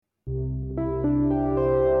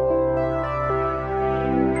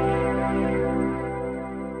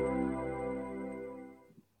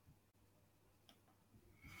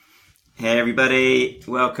everybody.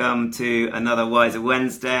 Welcome to another Wiser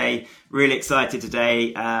Wednesday. Really excited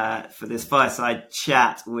today for this fireside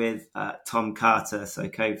chat with Tom Carter, so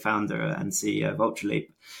co-founder and CEO of Ultraleap.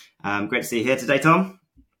 Great to see you here today, Tom.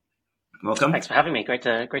 Welcome. Thanks for having me. Great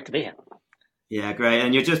to be here. Yeah, great.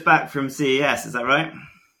 And you're just back from CES, is that right?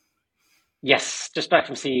 Yes, just back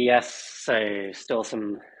from CES. So still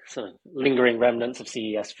some sort of lingering remnants of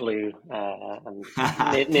CES flu, and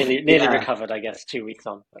nearly recovered, I guess, 2 weeks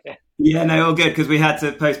on. But yeah, no, all good because we had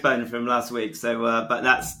to postpone from last week. So, but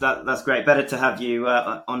that's great. Better to have you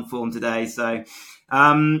on form today. So,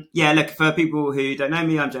 look, for people who don't know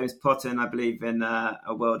me, I'm James Potten. I believe in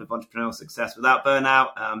a world of entrepreneurial success without burnout.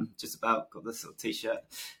 Just about got this sort of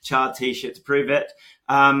charred t-shirt to prove it.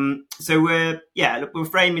 So we're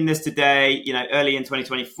framing this today, early in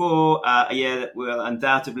 2024, a year that will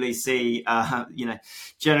undoubtedly see,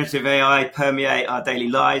 generative AI permeate our daily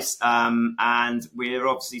lives. And we're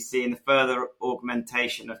obviously seeing the further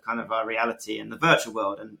augmentation of kind of our reality in the virtual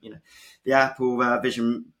world. And, the Apple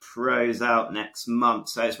Vision Pro's out next month.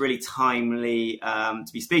 So it's really timely, to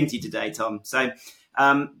be speaking to you today, Tom. So,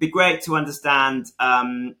 be great to understand,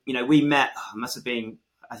 we met, must have been,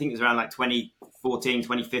 I think it was around like 2014,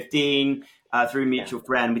 2015, through a mutual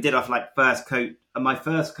friend. We did off my first kind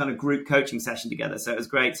of group coaching session together. So it was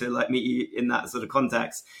great to meet you in that sort of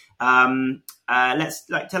context. Let's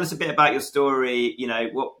tell us a bit about your story.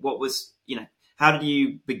 What was, how did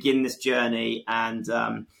you begin this journey? And,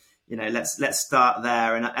 let's start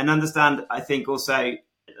there and understand, I think also,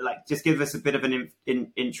 just give us a bit of an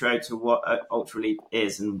intro to what Ultraleap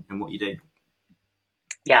is and what you do.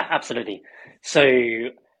 Yeah, absolutely. So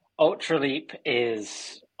Ultraleap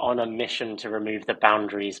is on a mission to remove the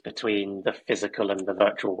boundaries between the physical and the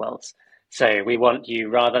virtual worlds. So we want you,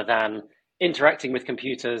 rather than interacting with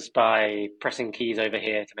computers by pressing keys over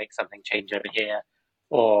here to make something change over here,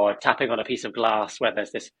 or tapping on a piece of glass where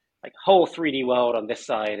there's this whole 3D world on this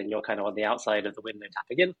side and you're kind of on the outside of the window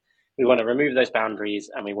tapping in. We want to remove those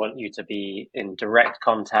boundaries and we want you to be in direct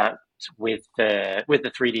contact with the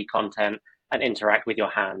 3D content and interact with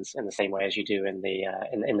your hands in the same way as you do in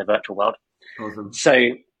the virtual world. Awesome. So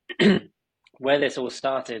where this all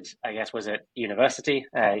started, I guess, was at university,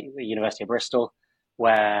 the University of Bristol,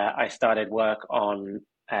 where I started work on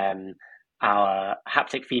our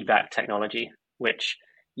haptic feedback technology, which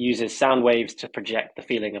uses sound waves to project the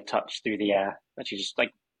feeling of touch through the air. Actually just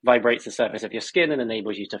vibrates the surface of your skin and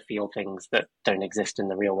enables you to feel things that don't exist in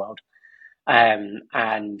the real world.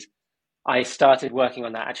 And I started working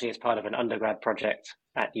on that actually as part of an undergrad project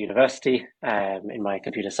at university in my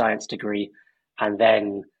computer science degree, and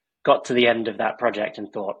then got to the end of that project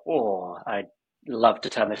and thought, I'd love to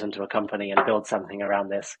turn this into a company and build something around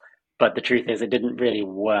this. But the truth is it didn't really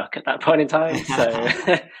work at that point in time. So,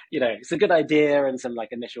 it's a good idea and some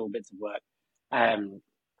initial bits of work.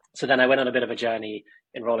 So then I went on a bit of a journey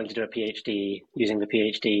enrolling to do a PhD, using the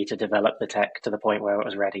PhD to develop the tech to the point where it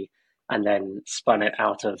was ready, and then spun it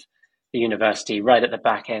out of the university right at the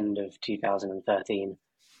back end of 2013,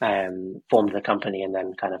 formed the company, and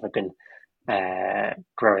then kind of have been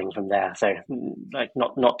growing from there. So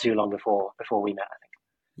not too long before we met, I think.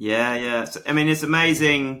 Yeah. So, it's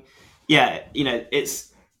amazing. Yeah,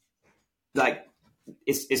 it's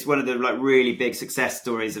it's one of the really big success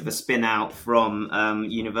stories of a spin out from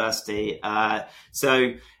university.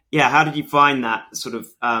 So yeah, how did you find that sort of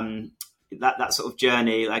that sort of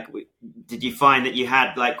journey? Did you find that you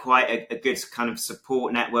had quite a good kind of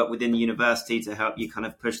support network within the university to help you kind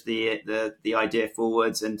of push the idea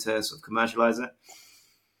forwards and to sort of commercialize it?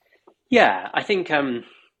 Yeah, I think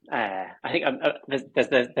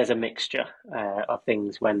there's a mixture of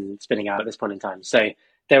things when spinning out at this point in time. So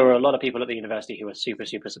there were a lot of people at the university who were super,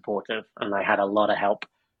 super supportive, and I had a lot of help,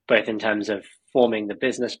 both in terms of forming the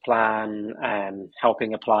business plan and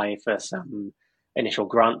helping apply for some initial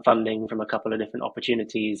grant funding from a couple of different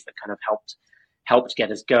opportunities that kind of helped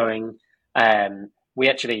get us going.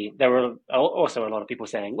 There were also a lot of people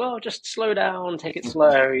saying, well, just slow down, take it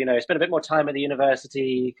slow, spend a bit more time at the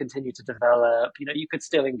university, continue to develop, you could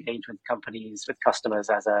still engage with companies, with customers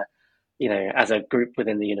as a group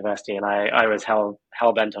within the university. And I was hell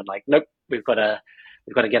bent on nope, we've got to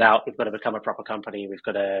get out, we've got to become a proper company, we've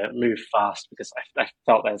got to move fast, because I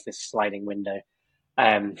felt there's this sliding window.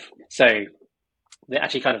 So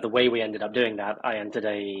actually kind of the way we ended up doing that, I entered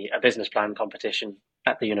a business plan competition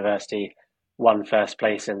at the university, won first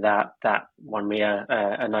place in that won me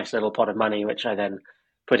a nice little pot of money, which I then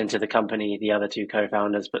put into the company. The other two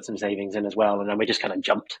co-founders put some savings in as well, and then we just kind of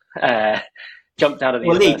jumped out of the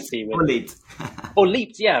university.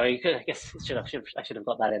 Leaped. Yeah, I guess I should have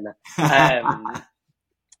got that in there.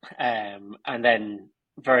 And then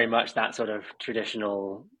very much that sort of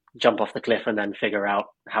traditional jump off the cliff and then figure out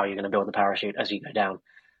how you're going to build the parachute as you go down.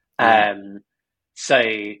 Yeah. So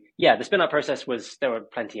yeah, the spin out process there were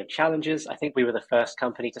plenty of challenges. I think we were the first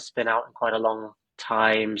company to spin out in quite a long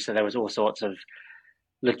time. So there was all sorts of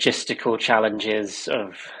logistical challenges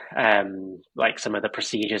of like some of the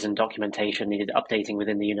procedures and documentation needed updating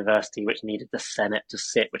within the university, which needed the Senate to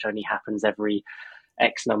sit, which only happens every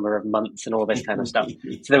X number of months and all this kind of stuff.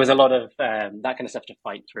 So there was a lot of that kind of stuff to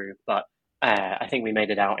fight through. But I think we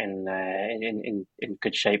made it out in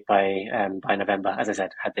good shape by November. As I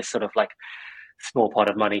said, had this sort of like small pot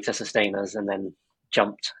of money to sustain us, and then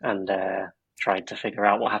jumped and tried to figure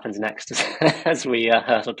out what happens next as we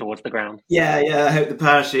hurtle towards the ground. Yeah. I hope the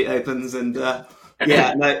parachute opens, and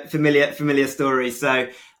no, familiar story. So,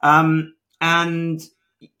 and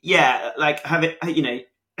yeah, like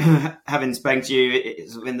having spoken to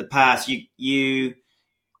you in the past, you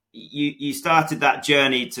started that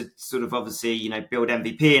journey to sort of obviously build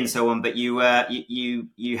MVP and so on, but you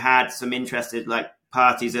had some interested like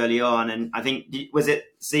parties early on, and I think was it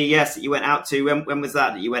CES that you went out to? When was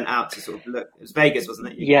that you went out to sort of look? It was Vegas,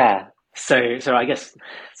 wasn't it? Yeah. So I guess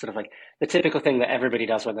sort of like the typical thing that everybody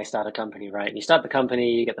does when they start a company, right? You start the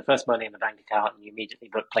company, you get the first money in the bank account, and you immediately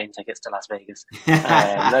book plane tickets to Las Vegas.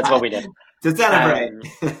 That's what we did to celebrate.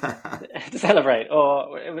 To celebrate,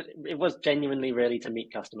 or it was genuinely really to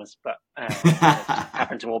meet customers, but it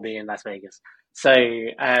happened to all be in Las Vegas. So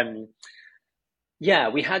yeah,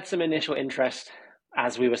 we had some initial interest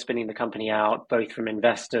as we were spinning the company out, both from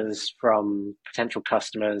investors, from potential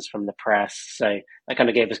customers, from the press. So that kind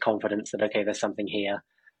of gave us confidence that, okay, there's something here.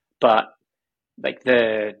 But like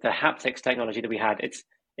the haptics technology that we had,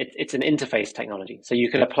 it's an interface technology. So you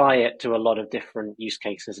can apply it to a lot of different use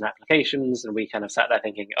cases and applications. And we kind of sat there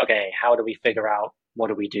thinking, okay, how do we figure out, what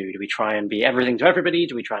do we do? Do we try and be everything to everybody?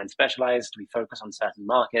 Do we try and specialize? Do we focus on certain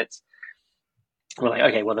markets? We're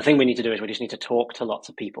like, okay, well, the thing we need to do is we just need to talk to lots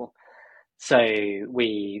of people. So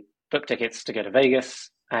we booked tickets to go to Vegas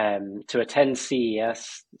to attend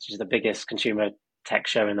CES, which is the biggest consumer tech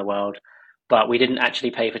show in the world. But we didn't actually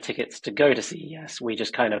pay for tickets to go to CES. We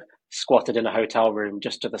just kind of squatted in a hotel room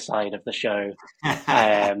just to the side of the show.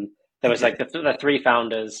 There was like the three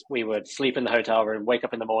founders. We would sleep in the hotel room, wake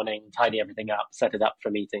up in the morning, tidy everything up, set it up for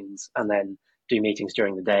meetings, and then do meetings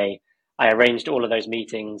during the day. I arranged all of those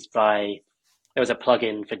meetings there was a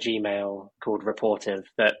plugin for Gmail called Reportive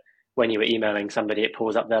that when you were emailing somebody, it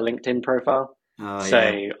pulls up their LinkedIn profile.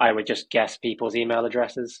 I would just guess people's email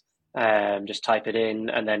addresses, just type it in.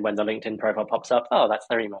 And then when the LinkedIn profile pops up, oh, that's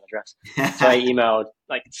their email address. So I emailed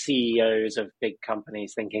like CEOs of big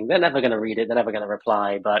companies thinking they're never going to read it. They're never going to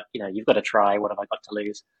reply, but you've got to try. What have I got to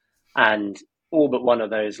lose? And all but one of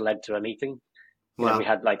those led to a meeting. Wow. We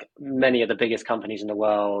had like many of the biggest companies in the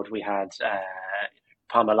world. We had,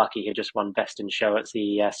 Palmer Luckey, who just won Best in Show at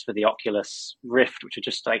CES for the Oculus Rift, which had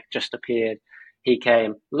just appeared. He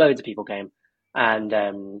came, loads of people came, and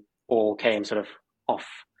all came sort of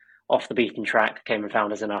off the beaten track, came and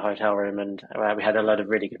found us in our hotel room, and we had a lot of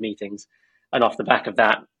really good meetings. And off the back of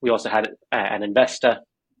that, we also had an investor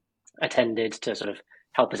attended to sort of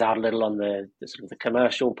help us out a little on the sort of the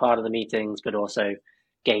commercial part of the meetings, but also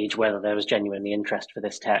gauge whether there was genuinely interest for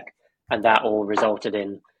this tech. And that all resulted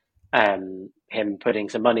in him putting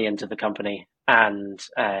some money into the company, and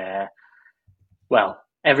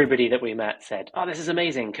everybody that we met said, "Oh, this is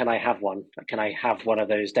amazing! Can I have one? Can I have one of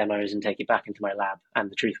those demos and take it back into my lab?" And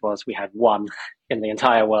the truth was, we had one in the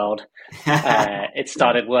entire world. It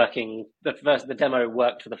started working. The demo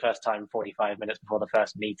worked for the first time 45 minutes before the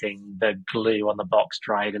first meeting. The glue on the box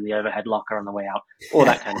dried in the overhead locker on the way out. All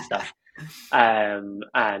that kind of stuff.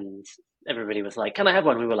 And everybody was like, "Can I have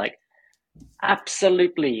one?" We were like,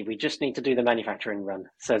 absolutely, we just need to do the manufacturing run.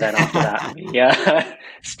 So then after that, we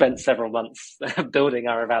spent several months building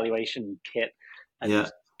our evaluation kit and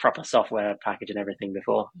proper software package and everything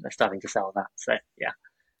before they're starting to sell that. So yeah.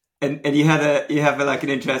 And you have like an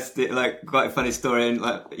interesting, like quite a funny story, and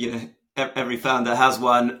like every founder has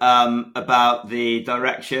one about the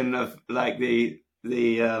direction of like the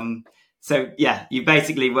So yeah, you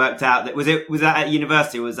basically worked out that was that at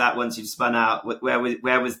university, or was that once you spun out? Where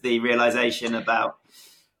was the realization about?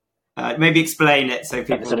 Maybe explain it so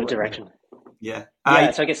people sort of direction. Yeah.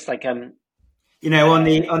 So I guess like on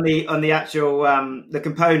the actual the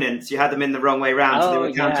components, you had them in the wrong way round, so they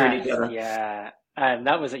were countering each other. Yeah.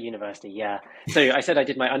 That was at university. Yeah. So I said I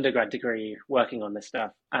did my undergrad degree working on this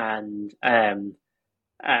stuff, and I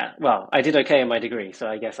did okay in my degree, so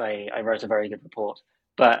I guess I wrote a very good report.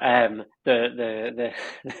 But the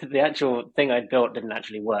actual thing I'd built didn't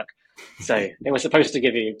actually work. So it was supposed to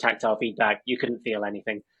give you tactile feedback. You couldn't feel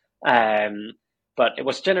anything. but it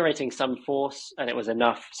was generating some force, and it was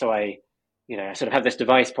enough. So I sort of have this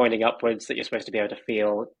device pointing upwards that you're supposed to be able to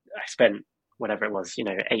feel. I spent whatever it was,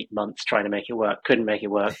 8 months trying to make it work, couldn't make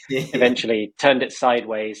it work. Eventually turned it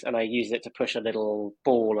sideways, and I used it to push a little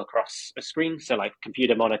ball across a screen. So like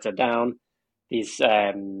computer monitor down, these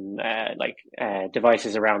devices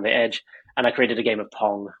around the edge. And I created a game of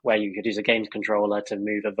Pong where you could use a games controller to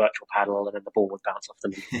move a virtual paddle, and then the ball would bounce off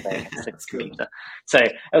them against the computer. Cool. So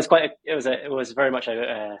it was very much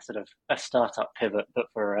a sort of a startup pivot, but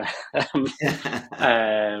for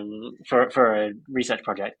a research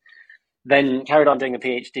project. Then carried on doing a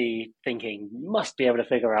PhD, thinking you must be able to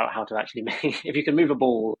figure out how to actually make. If you can move a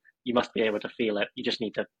ball, you must be able to feel it. You just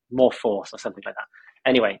need more force or something like that.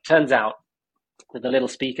 Anyway, turns out with the little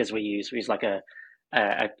speakers we use like an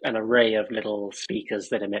array of little speakers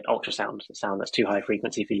that emit ultrasound, sound that's too high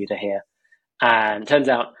frequency for you to hear. And it turns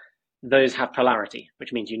out those have polarity,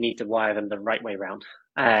 which means you need to wire them the right way around.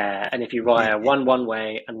 And if you wire one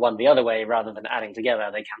way and one the other way, rather than adding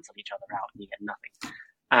together, they cancel each other out and you get nothing.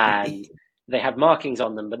 And they have markings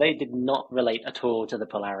on them, but they did not relate at all to the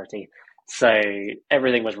polarity. So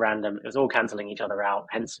everything was random. It was all canceling each other out.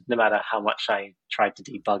 Hence, no matter how much I tried to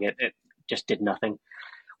debug it, it just did nothing.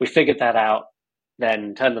 We figured that out,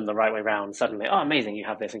 then turned them the right way around. Suddenly, oh, amazing, you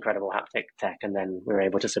have this incredible haptic tech. And then we were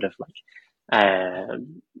able to sort of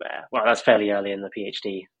that's fairly early in the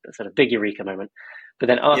PhD, the sort of big eureka moment. But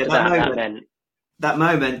then after that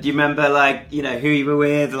moment, do you remember who you were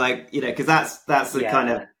with, because that's the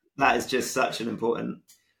kind of, that is just such an important.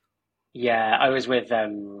 Yeah, I was with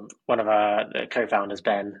one of our co-founders,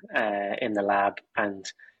 Ben, in the lab, and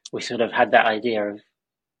we sort of had that idea of,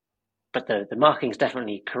 but the marking's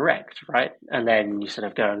definitely correct, right? And then you sort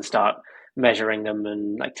of go and start measuring them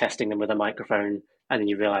and like testing them with a microphone, and then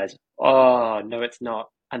you realize, oh, no, it's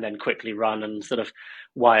not. And then quickly run and sort of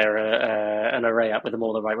wire an array up with them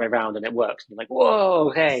all the right way around, and it works. And you're like, whoa,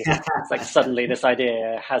 okay. It's like suddenly this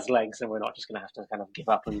idea has legs, and we're not just going to have to kind of give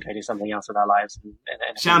up and go do something else with our lives.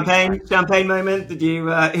 Champagne moment. Did you?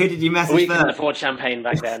 Who did you message? We couldn't afford champagne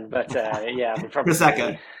back then, but yeah, we probably.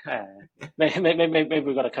 Prosecco. Maybe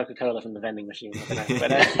we got a Coca-Cola from the vending machine. But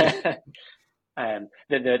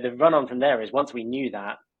the run on from there is, once we knew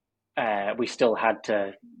that, we still had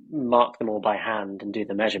to mark them all by hand and do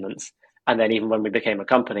the measurements. And then even when we became a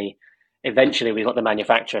company, eventually we got the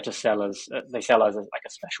manufacturer to sell us, they sell us like a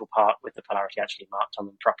special part with the polarity actually marked on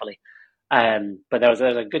them properly. But there was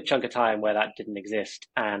a good chunk of time where that didn't exist.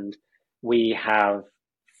 And we have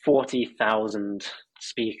 40,000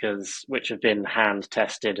 speakers which have been hand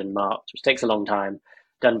tested and marked, which takes a long time,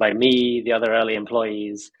 done by me, the other early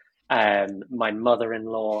employees, my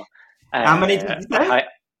mother-in-law. How many did you say?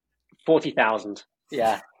 40,000.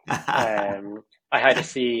 Yeah. I had a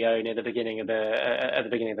CEO at the beginning of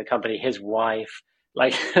the company, his wife,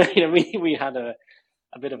 we had a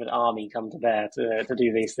bit of an army come to bear to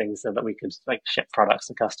do these things so that we could ship products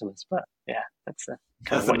to customers. But yeah, that's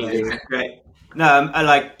kind of what you do. Great. No,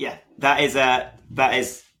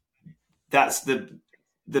 that's the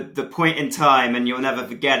point in time, and you'll never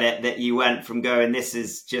forget it, that you went from going, this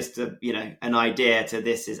is just an idea, to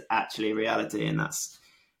this is actually reality. And that's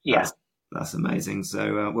amazing.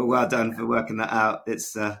 So well done for working that out.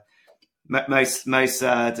 It's most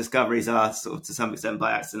discoveries are sort of to some extent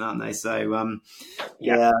by accident, aren't they? So and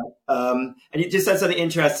you just said something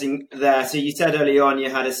interesting there. So you said early on you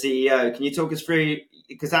had a CEO. Can you talk us through,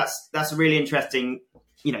 because that's a really interesting,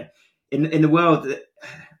 in the world that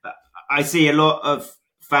I see a lot of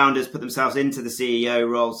founders put themselves into the CEO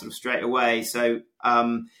role sort of straight away. So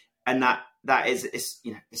and that is,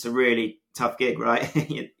 it's a really tough gig, right?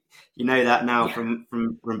 You know that now from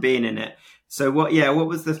being in it. So what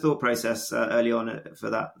was the thought process early on for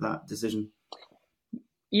that decision?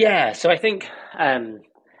 Yeah, so I think it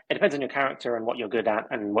depends on your character and what you're good at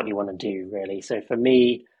and what you want to do, really. So for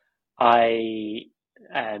me, I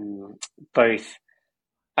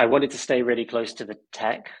wanted to stay really close to the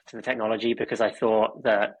technology, because I thought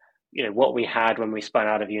that what we had when we spun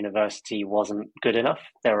out of university wasn't good enough.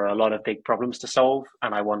 There were a lot of big problems to solve,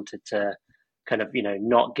 and I wanted to kind of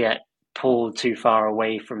not get pulled too far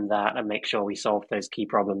away from that and make sure we solved those key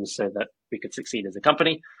problems so that we could succeed as a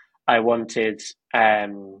company. I wanted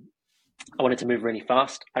to move really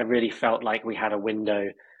fast. I really felt like we had a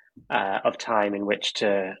window of time in which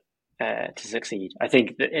to succeed. I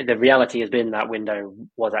think the reality has been that window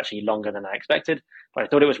was actually longer than I expected, but I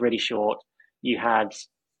thought it was really short. You had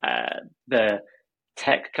the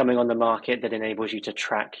tech coming on the market that enables you to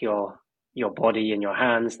track your body in your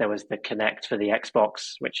hands. There was the Kinect for the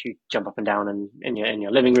Xbox, which you jump up and down in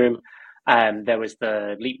your living room. There was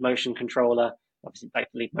the Leap motion controller, obviously like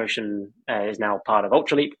Leap Motion is now part of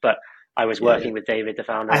Ultraleap, but I was working with David, the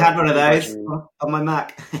founder. I had one of those on my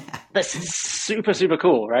Mac. That's super, super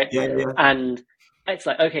cool, right? Yeah. And it's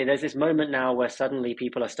like, okay, there's this moment now where suddenly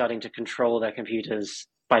people are starting to control their computers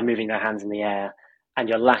by moving their hands in the air, and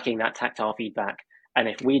you're lacking that tactile feedback. And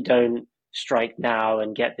if we don't strike now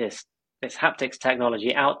and get this haptics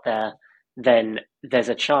technology out there, then there's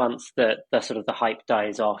a chance that the hype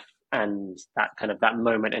dies off and that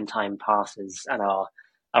moment in time passes and our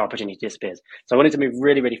opportunity disappears. So I wanted to move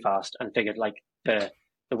really, really fast and figured like the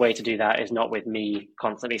way to do that is not with me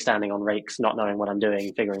constantly standing on rakes, not knowing what I'm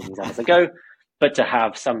doing, figuring things out as I go, but to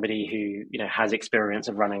have somebody who, has experience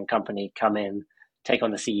of running a company come in, take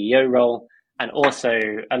on the CEO role, and also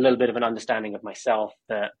a little bit of an understanding of myself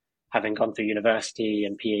that having gone through university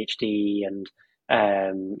and PhD and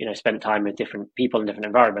spent time with different people in different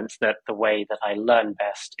environments, that the way that I learn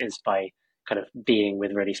best is by kind of being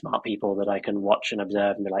with really smart people that I can watch and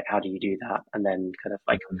observe and be like, how do you do that? And then kind of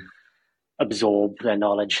like absorb their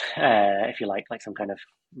knowledge, if you like some kind of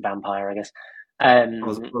vampire, I guess. So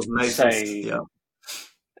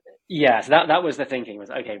that was the thinking was,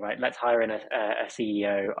 okay, right, let's hire in a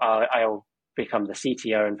CEO. I'll become the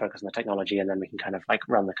CTO and focus on the technology, and then we can kind of like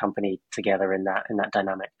run the company together in that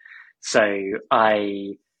dynamic. So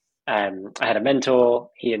I had a mentor.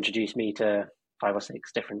 He introduced me to 5 or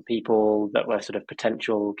 6 different people that were sort of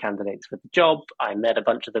potential candidates for the job. I met a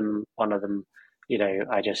bunch of them. One of them,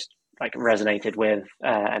 I just like resonated with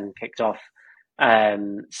and kicked off.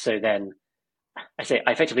 So then I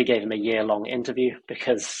effectively gave him a year-long interview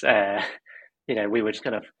because we would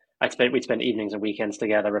kind of we'd spend evenings and weekends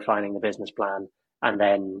together refining the business plan, and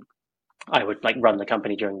then I would like run the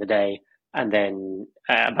company during the day. And then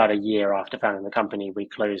about a year after founding the company, we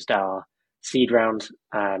closed our seed round,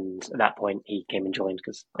 and at that point he came and joined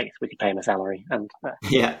because like we could pay him a salary, and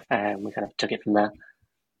we kind of took it from there.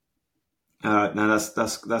 No,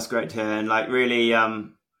 that's great to hear, and like really,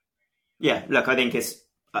 look, I think it's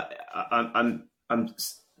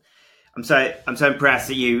I'm so impressed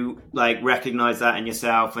that you like recognize that in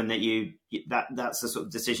yourself, and that that's the sort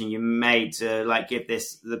of decision you made to like give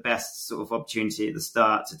this the best sort of opportunity at the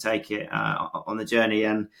start to take it on the journey,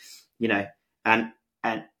 and and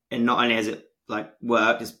not only has it like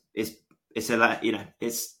worked, it's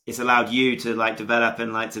allowed you to like develop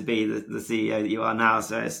and like to be the CEO that you are now.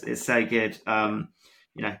 So it's so good, and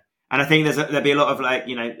I think there'll be a lot of like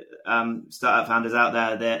startup founders out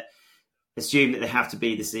there that assume that they have to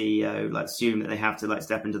be the CEO, like assume that they have to like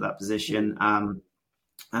step into that position, and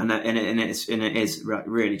it is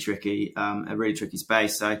really tricky, a really tricky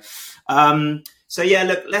space. So yeah,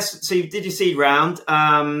 look, so you did your seed round.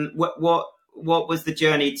 What was the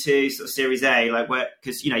journey to sort of Series A? Like,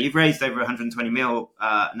 because you've raised over 120 mil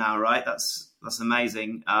now, right? That's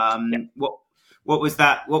amazing. What was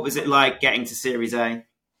that? What was it like getting to Series A?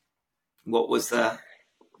 What was the?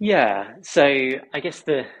 Yeah, so I guess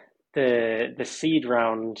the seed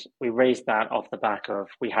round, we raised that off the back of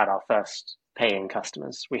we had our first paying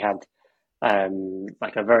customers. We had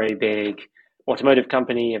like a very big automotive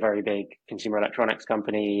company, a very big consumer electronics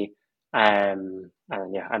company, and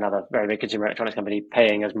another very big consumer electronics company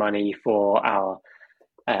paying us money for our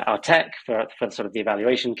tech for sort of the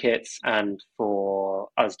evaluation kits and for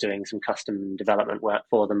us doing some custom development work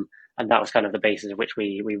for them. And that was kind of the basis of which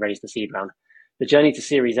we raised the seed round. The journey to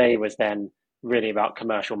Series A was then really about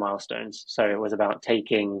commercial milestones. So it was about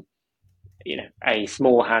taking, a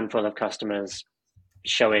small handful of customers,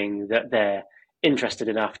 showing that they're interested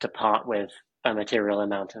enough to part with a material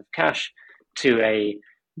amount of cash, to a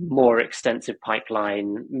more extensive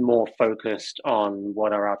pipeline, more focused on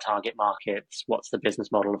what are our target markets, what's the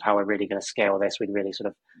business model of how we're really going to scale this. We'd really sort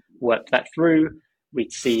of worked that through.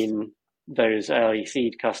 We'd seen those early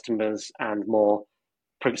seed customers and more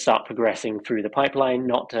start progressing through the pipeline,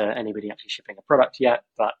 not to anybody actually shipping a product yet,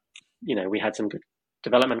 but we had some good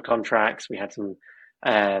development contracts, we had some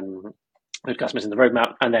good customers in the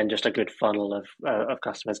roadmap, and then just a good funnel of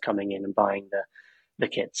customers coming in and buying the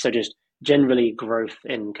kits. So just generally growth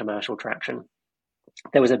in commercial traction.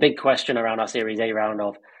 There was a big question around our Series A round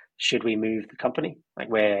of, should we move the company? Like,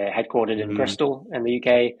 we're headquartered in Bristol in the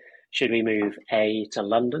UK. Should we move to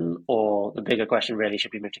London? Or the bigger question really,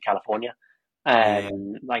 should we move to California?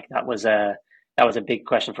 Like that was a big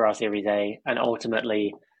question for our Series A, and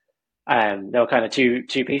ultimately there were kind of two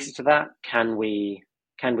pieces to that. Can we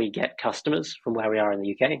get customers from where we are in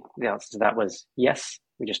the UK? The answer to that was yes.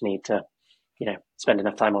 We just need to spend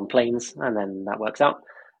enough time on planes, and then that works out.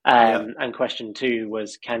 And question 2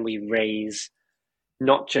 was, can we raise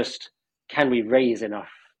enough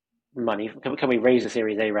money? Can we raise a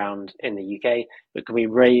Series A round in the UK? But can we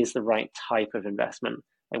raise the right type of investment?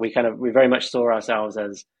 And we very much saw ourselves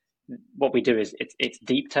as, what we do is it's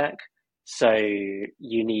deep tech, so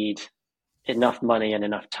you need enough money and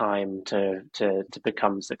enough time to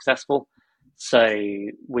become successful. So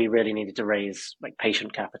we really needed to raise like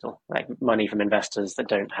patient capital, like money from investors that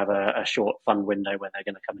don't have a short fund window where they're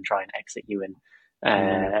going to come and try and exit you in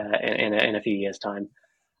a few years' time.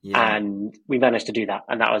 Yeah. And we managed to do that,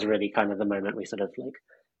 and that was really kind of the moment we sort of like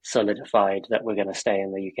solidified that we're going to stay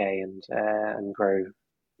in the UK and grow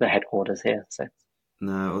the headquarters here. So.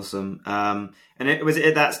 No, awesome. And was it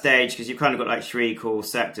at that stage, because you've kind of got like 3 core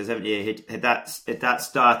sectors, haven't you? Had that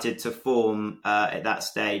started to form at that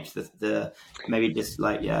stage? The maybe just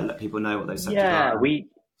like let people know what those sectors are.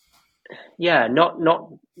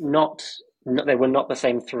 Not they were not the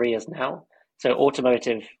same 3 as now. So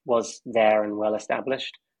automotive was there and well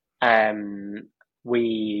established.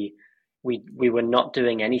 We were not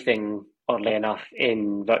doing anything, oddly enough,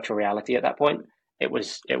 in virtual reality at that point. It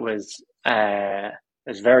was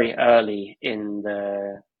very early in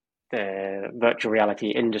the virtual reality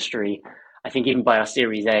industry. I think even by our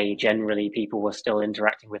Series A, generally people were still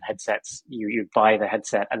interacting with headsets. You buy the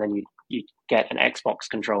headset and then you get an Xbox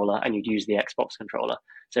controller and you'd use the Xbox controller.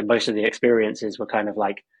 So most of the experiences were kind of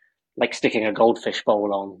like sticking a goldfish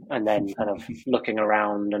bowl on and then kind of looking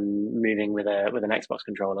around and moving with an Xbox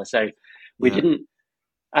controller. So we didn't.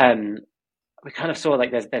 We kind of saw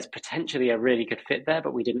like there's potentially a really good fit there,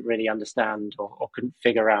 but we didn't really understand or couldn't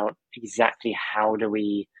figure out exactly how do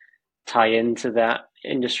we tie into that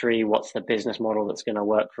industry. What's the business model that's going to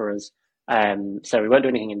work for us? So we weren't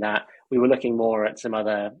doing anything in that. We were looking more at some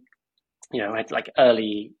other, had like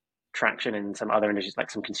early traction in some other industries,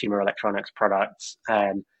 like some consumer electronics products,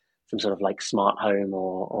 some sort of like smart home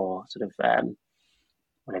or sort of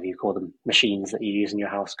whatever you call them, machines that you use in your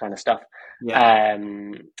house kind of stuff. Yeah.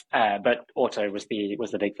 But auto was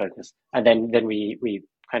the big focus. And then we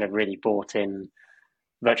kind of really bought in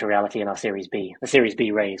virtual reality in our Series B. The Series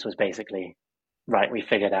B raise was basically, right, we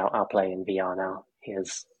figured out our play in VR now.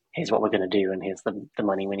 Here's what we're going to do, and here's the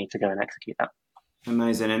money we need to go and execute that.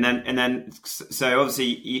 Amazing. And then so obviously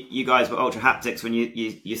you guys were Ultra Haptics when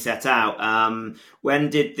you set out. When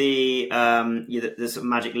did the sort of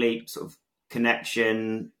Magic Leap sort of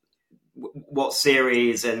connection, what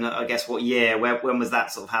series, and I guess what year, when was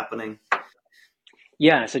that sort of happening?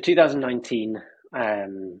 Yeah, so 2019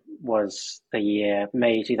 was the year,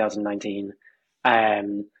 May 2019.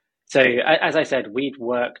 So as I said, we'd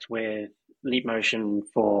worked with Leap Motion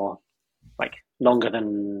for like longer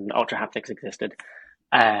than Ultra Haptics existed.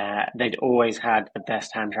 They'd always had the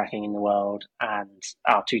best hand tracking in the world, and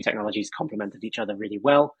our 2 technologies complemented each other really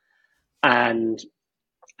well. And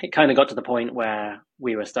it kind of got to the point where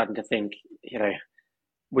we were starting to think,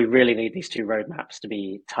 we really need these 2 roadmaps to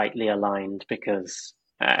be tightly aligned, because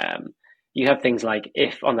you have things like,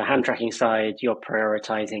 if on the hand tracking side, you're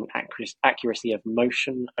prioritizing accuracy of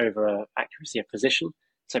motion over accuracy of position,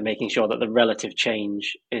 so making sure that the relative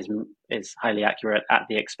change is highly accurate at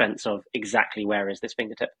the expense of exactly where is this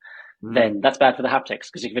fingertip, then that's bad for the haptics,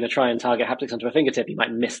 because if you're going to try and target haptics onto a fingertip, you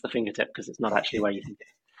might miss the fingertip because it's not actually where you think it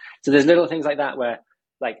is. So there's little things like that where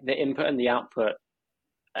like the input and the output,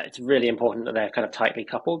 it's really important that they're kind of tightly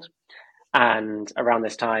coupled. And around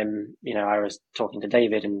this time, I was talking to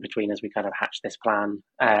David in between as we kind of hatched this plan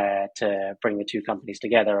to bring the 2 companies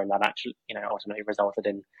together, and that actually, ultimately resulted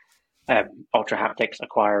in Ultra Haptics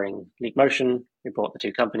acquiring Leap Motion. We brought the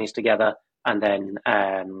 2 companies together, and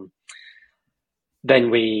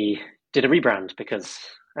then we did a rebrand because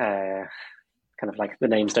kind of like the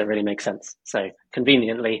names don't really make sense. So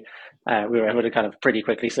conveniently, we were able to kind of pretty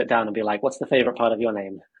quickly sit down and be like, what's the favorite part of your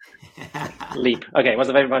name? Leap. Okay, what's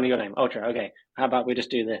the favorite part of your name? Ultra. Okay, how about we just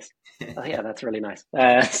do this? Oh, yeah, that's really nice.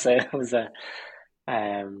 So it was like,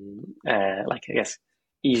 I guess,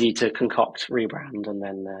 easy to concoct rebrand, and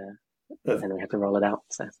then we had to roll it out.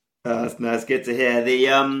 So that's good to hear.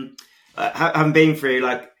 The having been through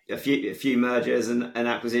like a few mergers and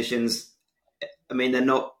acquisitions, I mean, they're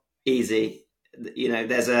not easy.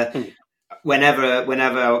 There's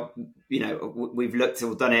whenever we've looked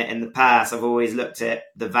or done it in the past, I've always looked at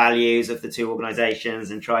the values of the 2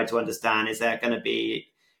 organizations and tried to understand, is there going to be,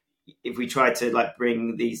 if we try to like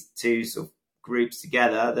bring these 2 sort of groups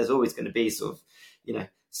together, there's always going to be sort of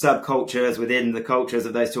subcultures within the cultures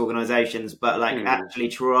of those 2 organizations, but like actually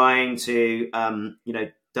trying to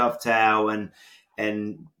dovetail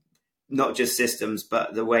and not just systems,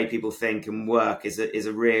 but the way people think and work is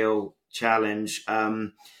a real challenge.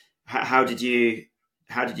 How did you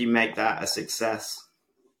make that a success?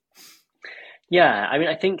 Yeah, I mean,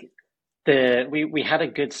 I think we had a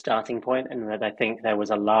good starting point in that I think there was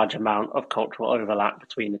a large amount of cultural overlap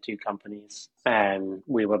between the two companies.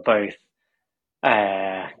 We were both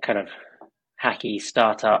kind of hacky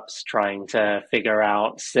startups trying to figure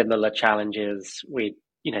out similar challenges.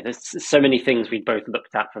 There's so many things we both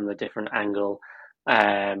looked at from a different angle,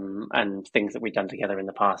 and things that we'd done together in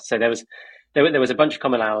the past. So there was a bunch of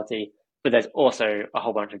commonality, but there's also a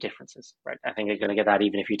whole bunch of differences, right? I think you're going to get that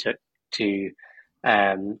even if you took two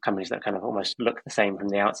companies that kind of almost look the same from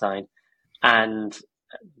the outside, and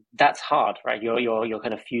that's hard, right? You're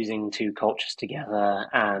kind of fusing two cultures together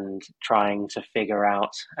and trying to figure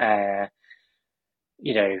out,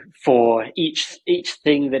 for each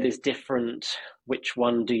thing that is different, which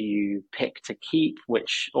one do you pick to keep,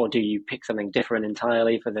 or do you pick something different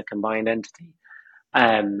entirely for the combined entity?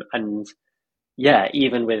 And yeah,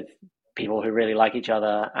 even with people who really like each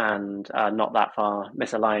other and are not that far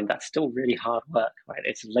misaligned, that's still really hard work, right?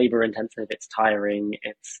 It's labor intensive, it's tiring,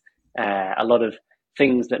 it's a lot of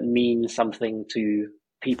things that mean something to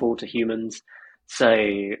people, to humans. So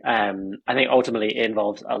I think ultimately it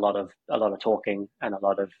involves a lot of talking and a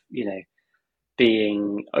lot of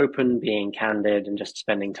being open, being candid, and just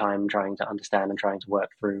spending time trying to understand and trying to work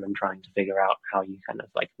through and trying to figure out how you kind of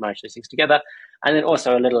like merge those things together. And then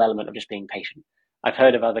also a little element of just being patient. I've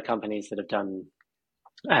heard of other companies that have done,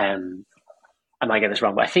 I might get this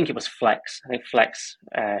wrong, but I think it was Flex. I think Flex,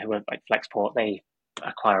 who are like Flexport, they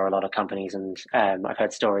acquire a lot of companies, and I've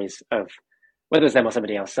heard stories of whether it's them or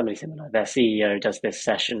somebody else, somebody similar. Their CEO does this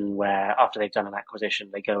session where after they've done an acquisition,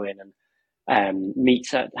 they go in and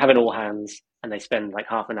have an all hands, and they spend like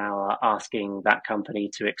half an hour asking that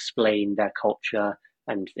company to explain their culture,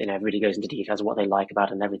 and everybody goes into details of what they like about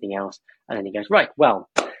it and everything else. And then he goes, right, well,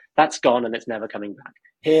 that's gone and it's never coming back.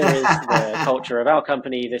 Here is the culture of our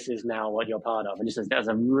company. This is now what you're part of. And just as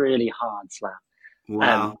a really hard slam.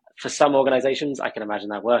 Wow. For some organizations, I can imagine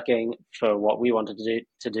that working. For what we wanted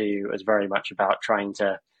to do was very much about trying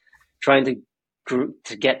to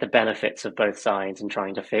get the benefits of both sides and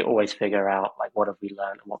trying to always figure out like what have we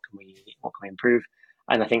learned and what can we improve.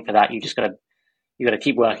 And I think for that you got to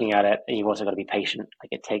keep working at it, and you've also got to be patient.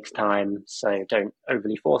 Like it takes time, so don't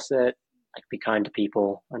overly force it. Like be kind to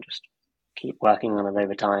people and just keep working on it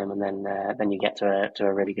over time, and then you get to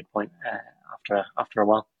a really good point after a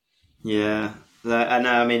while. Yeah, I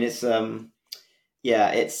know. I mean, it's well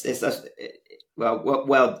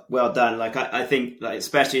done. Like I think, like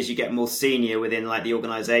especially as you get more senior within like the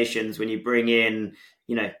organizations, when you bring in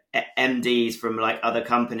MDs from like other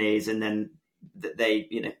companies, and then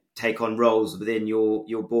they take on roles within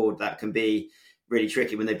your board, that can be really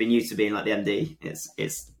tricky when they've been used to being like the MD.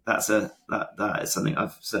 That is something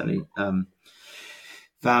I've certainly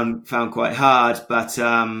found quite hard. But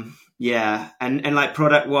yeah, and like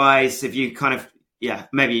product wise, if you kind of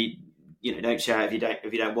maybe don't share it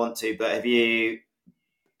if you don't want to, but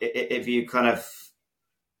if you kind of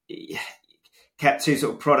kept two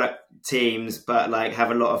sort of product teams, but like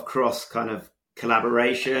have a lot of cross kind of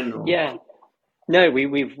collaboration. Or... Yeah, no,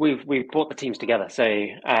 we've brought the teams together. So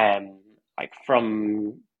like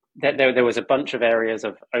from there was a bunch of areas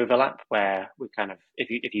of overlap where we kind of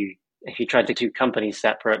if you tried to do companies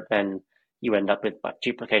separate, then you end up with like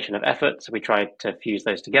duplication of effort. So we tried to fuse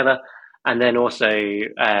those together, and then also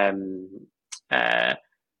there's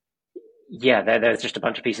just a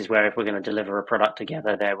bunch of pieces where if we're going to deliver a product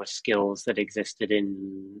together, there were skills that existed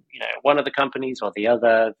in one of the companies or the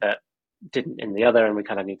other that didn't in the other, and we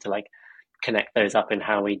kind of need to like connect those up in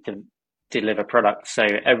how we deliver products. So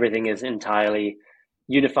everything is entirely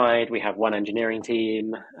unified. We have one engineering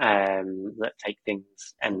team that take things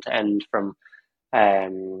end to end from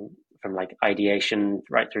like ideation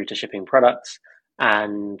right through to shipping products.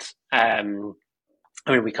 And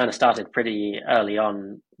we kind of started pretty early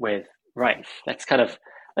on with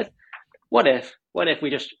what if we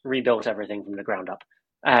just rebuilt everything from the ground up?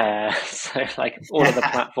 So like all of the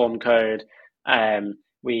platform code.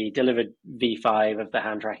 We delivered V5 of the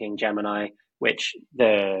hand tracking Gemini, which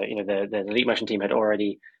the Leap Motion team had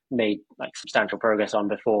already made like substantial progress on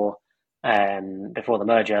before the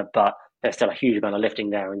merger, but there's still a huge amount of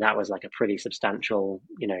lifting there, and that was like a pretty substantial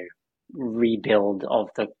rebuild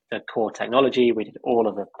of the core technology. We did all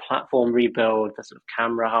of the platform rebuild, the sort of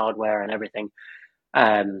camera hardware and everything.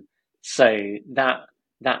 So that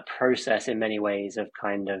process in many ways of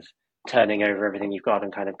kind of turning over everything you've got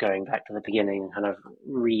and kind of going back to the beginning and kind of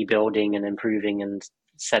rebuilding and improving and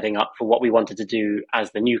setting up for what we wanted to do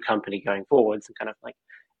as the new company going forwards and kind of like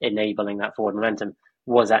enabling that forward momentum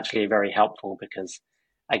was actually very helpful, because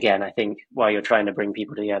again, I think while you're trying to bring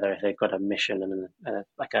people together, if they've got a mission and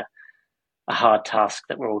like a hard task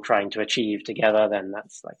that we're all trying to achieve together, then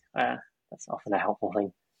that's like that's often a helpful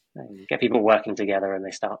thing. Get people working together, and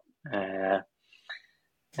they start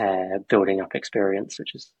building up experience,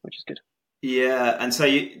 which is good. Yeah, and so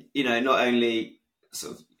you know, not only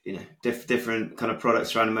sort of, you know, different kind of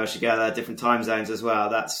products trying to merge together, different time zones as well.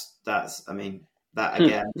 That's I mean, that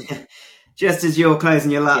again, just as you're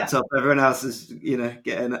closing your laptop, everyone else is, you know,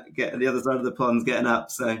 getting the other side of the pond's getting up.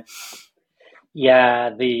 So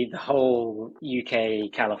yeah, the whole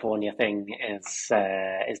UK California thing is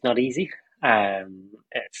not easy.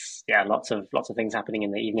 It's lots of things happening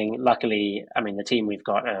in the evening. Luckily, I mean, the team we've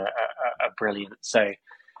got are brilliant. So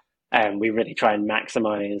we really try and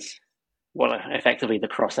maximize effectively the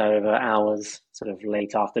crossover hours, sort of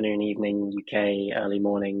late afternoon, evening, UK, early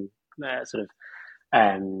morning,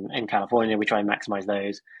 in California. We try and maximize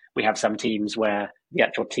those. We have some teams where the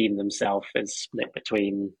actual team themselves is split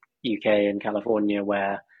between UK and California,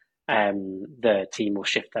 where the team will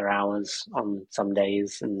shift their hours on some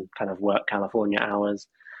days and kind of work California hours.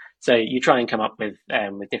 So you try and come up with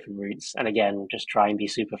different routes, and again, just try and be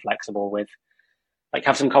super flexible with, like,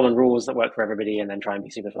 have some common rules that work for everybody, and then try and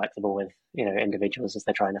be super flexible with, you know, individuals as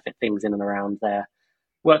they're trying to fit things in and around their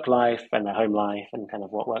work life and their home life and kind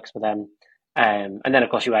of what works for them. And then, of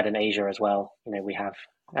course, you add in Asia as well. You know, we have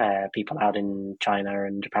people out in China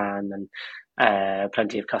and Japan, and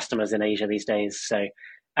plenty of customers in Asia these days. So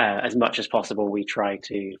as much as possible, we try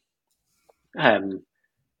to,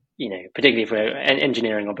 you know, particularly if we're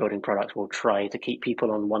engineering or building products, we'll try to keep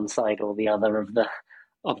people on one side or the other of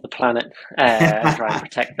the planet, and try and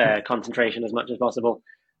protect their concentration as much as possible.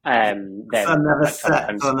 Sun never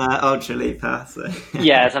sets on Ultraleap, huh? So.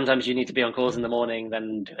 Yeah, sometimes you need to be on calls in the morning,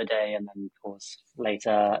 then do a day, and then calls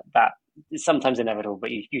later. That is sometimes inevitable, but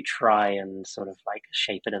you try and sort of like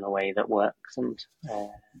shape it in a way that works. And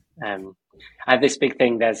I have this big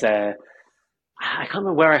thing. I can't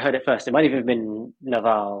remember where I heard it first. It might have been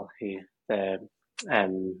Naval, who the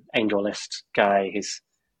AngelList guy, who's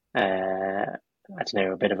I don't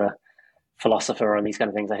know, a bit of a philosopher on these kind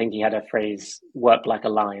of things. I think he had a phrase, "work like a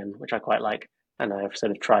lion," which I quite like, and I've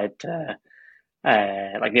sort of tried to,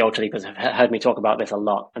 like, the Ultraleapers have heard me talk about this a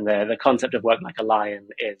lot. And the concept of work like a lion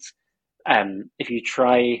is, if you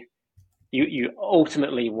try, you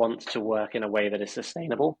ultimately want to work in a way that is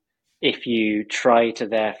sustainable. If you try to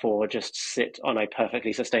therefore just sit on a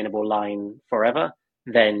perfectly sustainable line forever,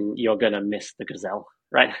 then you're going to miss the gazelle,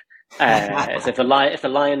 right? So if the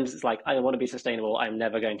lion's like, I want to be sustainable, I'm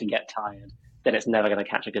never going to get tired, then it's never going to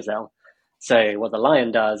catch a gazelle. So what the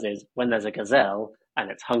lion does is, when there's a gazelle and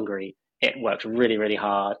it's hungry, it works really, really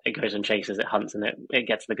hard. It goes and chases, it hunts, and it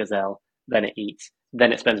gets the gazelle, then it eats,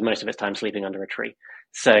 then it spends most of its time sleeping under a tree.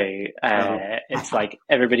 So it's like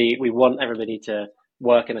we want everybody to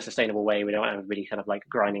work in a sustainable way. We don't want everybody kind of like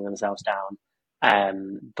grinding themselves down.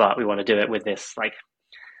 But we want to do it with this like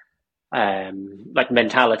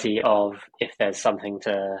mentality of, if there's something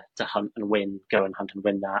to hunt and win, go and hunt and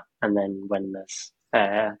win that. And then when there's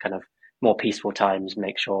kind of more peaceful times,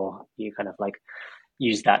 make sure you kind of like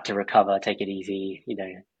use that to recover, take it easy, you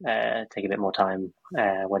know, take a bit more time,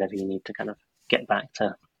 whatever you need to kind of get back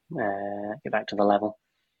to the level.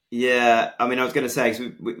 Yeah, I mean, I was going to say, 'cause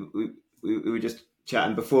we were just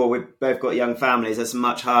chatting before, we've both got young families. It's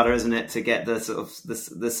much harder, isn't it, to get the sort of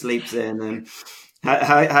the sleeps in, and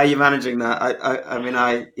how are you managing that? I mean,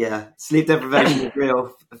 sleep deprivation is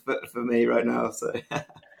real for me right now. So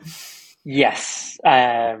yes,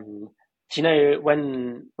 do you know,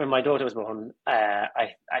 when my daughter was born,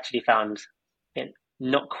 I actually found it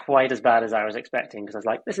not quite as bad as I was expecting, because I was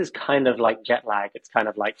like, this is kind of like jet lag. It's kind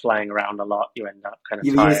of like flying around a lot. You end up kind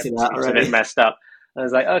of tired, it's a bit messed up. And I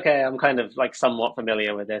was like, okay, I'm kind of like somewhat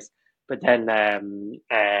familiar with this. But then I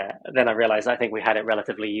realized I think we had it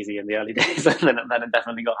relatively easy in the early days, and then it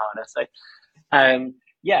definitely got harder. So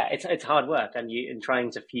it's hard work, and in trying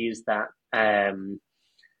to fuse that,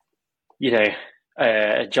 you know,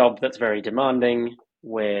 a job that's very demanding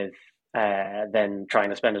with then trying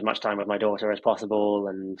to spend as much time with my daughter as possible,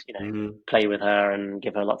 and, you know, play with her and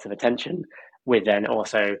give her lots of attention, with then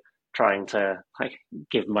also trying to like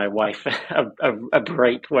give my wife a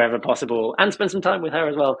break wherever possible and spend some time with her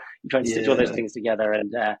as well. You try and stitch all those things together,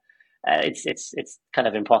 and it's kind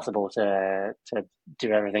of impossible to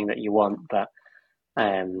do everything that you want. But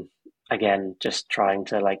again, just trying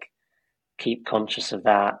to like keep conscious of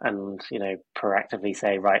that, and, you know, proactively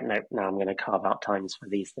say, right, no, now I'm going to carve out times for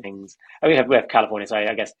these things. We have California, so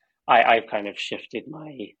I guess I've kind of shifted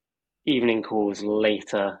my evening calls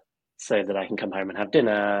later, so that I can come home and have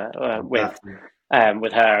dinner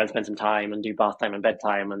with her and spend some time and do bath time and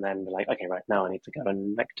bedtime, and then be like, okay, right, now I need to go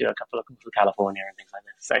and like do a couple of calls to California and things like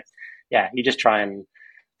this. So yeah, you just try and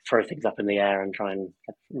throw things up in the air and try and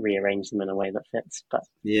rearrange them in a way that fits. But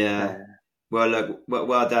well, look,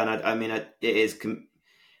 well done. I mean, it is,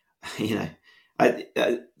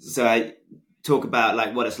 so I talk about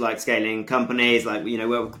like what it's like scaling companies, like,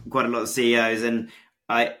 we're quite a lot of CEOs, and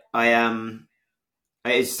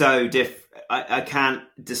it's so different. I can't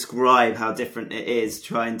describe how different it is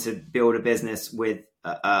trying to build a business with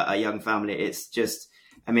a young family. It's just,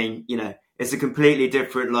 it's a completely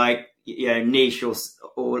different, like, niche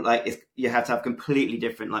or like you have to have completely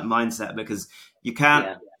different like mindset, because you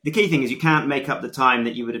can't, the key thing is you can't make up the time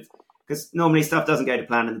that you would have, because normally stuff doesn't go to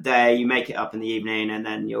plan in the day. You make it up in the evening and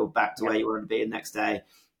then you're back to where you want to be the next day.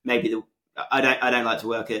 Maybe I don't like to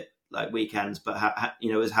work at like weekends, but I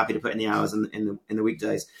was happy to put in the hours in the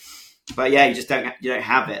weekdays. But yeah, you don't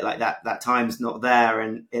have it like that. That time's not there,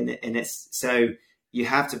 and it's so you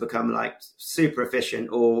have to become like super efficient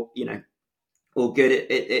or good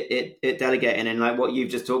at delegating. And like what you've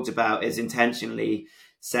just talked about is intentionally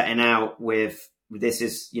setting out with, this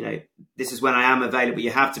is when I am available.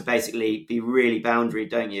 You have to basically be really boundary,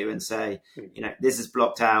 don't you? And say, this is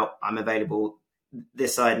blocked out. I'm available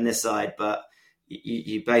this side and this side, but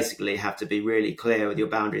you basically have to be really clear with your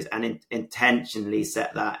boundaries and intentionally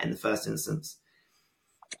set that in the first instance.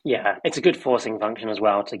 Yeah, it's a good forcing function as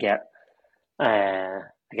well to get, I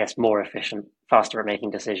guess, more efficient, faster at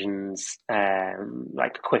making decisions,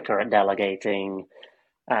 like quicker at delegating,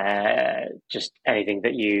 just anything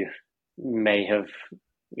that you may have,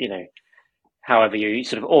 however you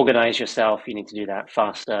sort of organize yourself, you need to do that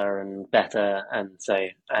faster and better. And so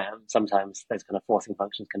sometimes those kind of forcing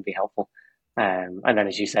functions can be helpful. And then,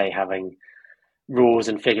 as you say, having rules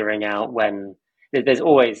and figuring out when there's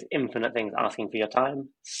always infinite things asking for your time.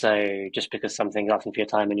 So just because something's asking for your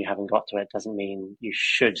time and you haven't got to it doesn't mean you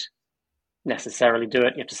should necessarily do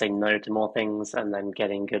it. You have to say no to more things, and then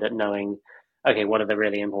getting good at knowing, okay, what are the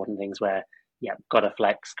really important things where, got to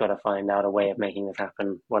flex, got to find out a way of making this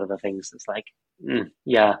happen. What are the things that's like,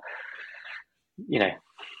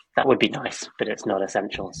 that would be nice, but it's not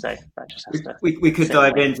essential. So that just has to. We could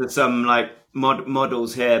dive into some like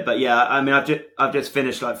models here, but yeah, I mean, I've just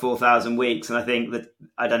finished like 4,000 weeks, and I think that,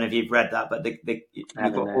 I don't know if you've read that, but you've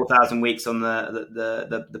got 4,000 weeks on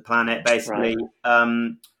the planet, basically.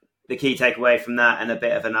 Right. The key takeaway from that, and a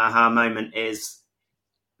bit of an aha moment, is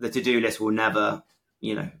the to-do list will never,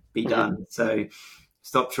 be done. Mm-hmm. So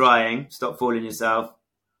stop trying, stop fooling yourself.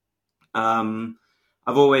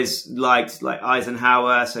 I've always liked like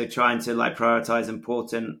Eisenhower, so trying to like prioritize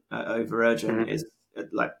important over urgent is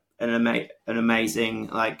like an amazing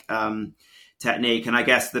like technique. And I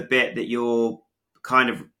guess the bit that you're kind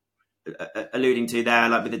of alluding to there,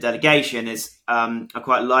 like with the delegation, is I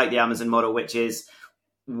quite like the Amazon model, which is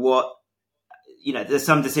there's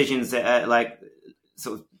some decisions that are like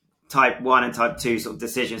sort of type 1 and type 2 sort of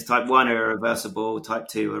decisions. Type 1 are reversible, type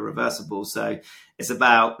 2 are reversible. So it's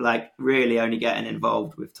about like really only getting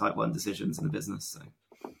involved with type 1 decisions in the business. So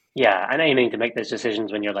yeah, and aiming to make those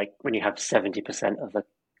decisions when you have 70% of the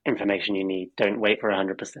information you need. Don't wait for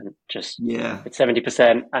 100%. Just it's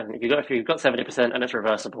 70%, and if you've got 70% and it's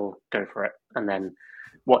reversible, go for it, and then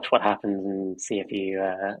watch what happens and see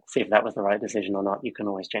if that was the right decision or not. You can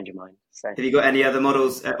always change your mind. So have you got any other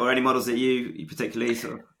models or any models that you particularly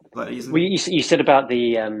sort of like using? Well, you said about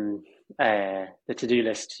the to-do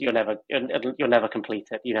list. You'll never complete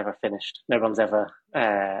it. You never finished. No one's ever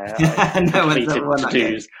completed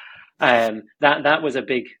to-dos. That was a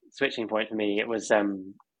big switching point for me. It was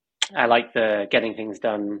I like the getting things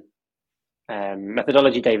done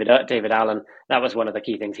methodology. David Allen. That was one of the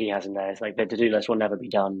key things he has in there. It's like the to-do list will never be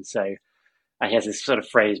done. So he has this sort of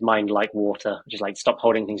phrase, mind like water, which is like stop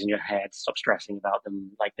holding things in your head, stop stressing about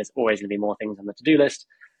them. Like there's always going to be more things on the to-do list.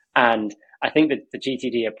 And I think that the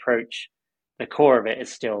GTD approach, the core of it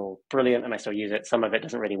is still brilliant, and I still use it. Some of it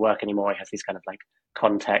doesn't really work anymore. It has these kind of like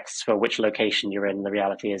contexts for which location you're in. The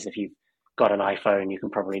reality is if you've got an iPhone, you can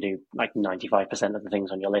probably do like 95% of the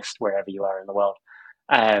things on your list wherever you are in the world.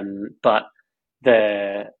 But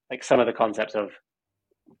some of the concepts of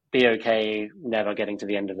be okay never getting to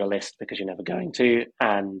the end of the list because you're never going to,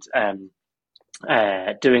 and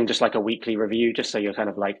doing just like a weekly review, just so you're kind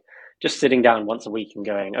of like just sitting down once a week and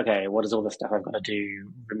going, okay, what is all the stuff I've got to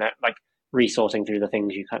do? Like resorting through the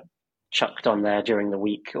things you kind of chucked on there during the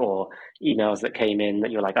week, or emails that came in that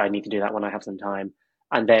you're like, I need to do that when I have some time.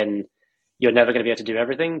 And then you're never going to be able to do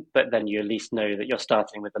everything, but then you at least know that you're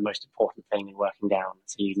starting with the most important thing and working down.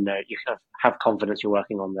 So you kind of have confidence you're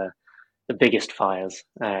working on the biggest fires,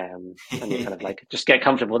 and you kind of like just get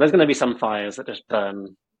comfortable. There's going to be some fires that just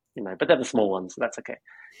burn, but they're the small ones, so that's okay.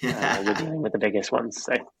 You're dealing with the biggest ones,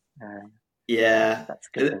 so that's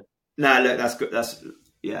good. No, look, that's good. That's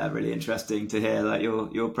yeah, really interesting to hear like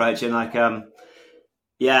your approach. And like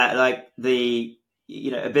yeah, like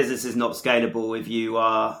a business is not scalable if you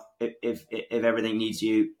are if everything needs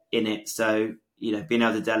you in it. So being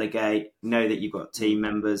able to delegate, know that you've got team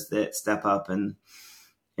members that step up and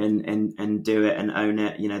do it and own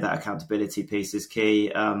it. That accountability piece is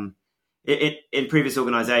key. In previous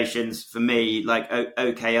organizations, for me, like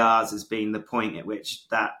OKRs has been the point at which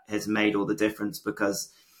that has made all the difference,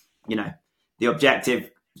 because the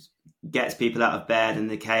objective gets people out of bed, and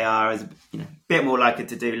the KR is a bit more like a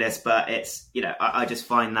to-do list, but it's I just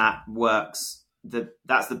find that works.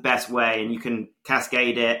 That's the best way, and you can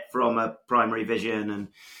cascade it from a primary vision, and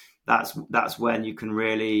that's when you can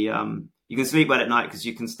really you can sleep well at night, because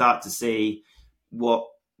you can start to see what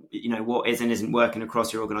isn't working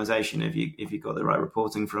across your organization if you've got the right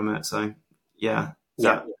reporting from it. So yeah.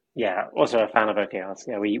 Also a fan of OKRs.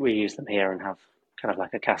 Yeah, we use them here and have kind of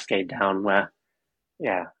like a cascade down where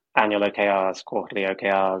annual OKRs, quarterly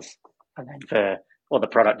OKRs, and then for all the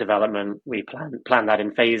product development, we plan that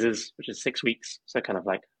in phases, which is 6 weeks. So kind of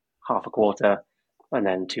like half a quarter and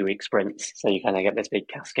then 2-week sprints. So you kind of get this big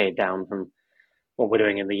cascade down from what we're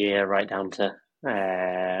doing in the year right down to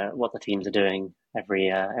what the teams are doing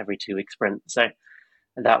every 2-week sprint. So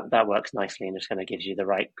that works nicely, and just kind of gives you the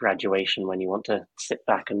right graduation when you want to sit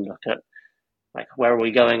back and look at like, where are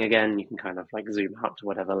we going again? You can kind of like zoom out to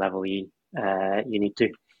whatever level you need to.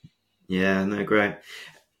 Yeah, no, great.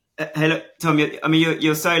 Hey, look, Tom.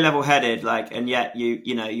 You're so level-headed, like, and yet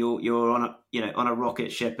you're on a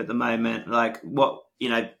rocket ship at the moment. Like, what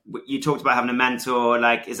you talked about having a mentor.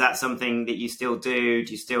 Like, is that something that you still do?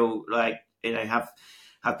 Do you still have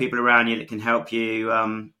people around you that can help you?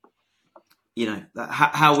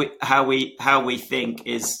 How we think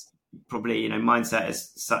is probably mindset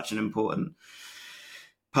is such an important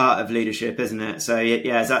part of leadership, isn't it? So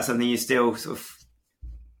yeah, is that something you still sort of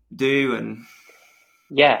do? And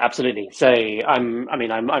yeah, absolutely. So I'm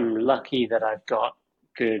lucky that I've got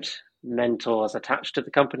good mentors attached to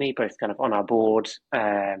the company, both kind of on our board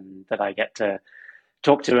that I get to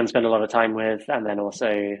talk to and spend a lot of time with, and then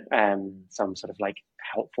also some sort of like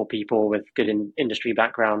helpful people with good industry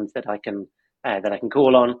backgrounds that I can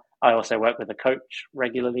call on. I also work with a coach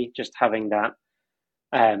regularly, just having that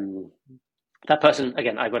person.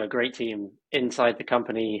 Again, I've got a great team inside the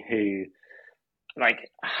company who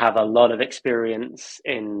like have a lot of experience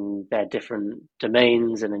in their different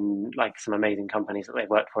domains and in like some amazing companies that they've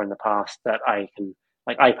worked for in the past, that I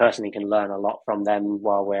personally can learn a lot from them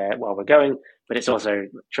while we're going. But it's also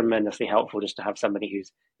tremendously helpful just to have somebody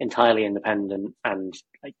who's entirely independent and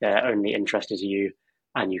like their only interest is you,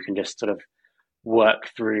 and you can just sort of work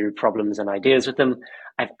through problems and ideas with them.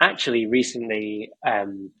 I've actually recently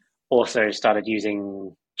also started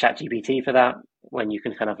using ChatGPT for that, when you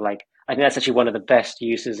can kind of like, I think that's actually one of the best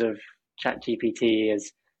uses of ChatGPT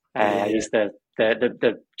is I use the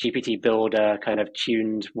GPT builder, kind of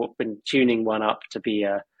been tuning one up to be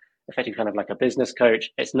effectively kind of like a business coach.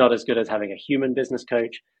 It's not as good as having a human business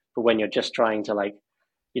coach, but when you're just trying to like,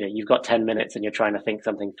 you've got 10 minutes and you're trying to think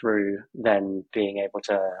something through, then being able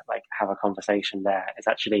to like have a conversation there is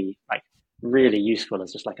actually like really useful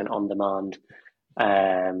as just like an on-demand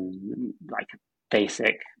like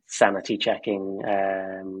basic sanity checking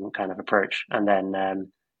kind of approach. And then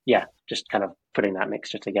just kind of putting that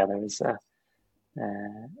mixture together is a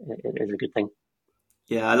good thing.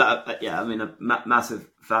 I'm a massive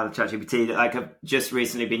fan of ChatGPT. Like, I've just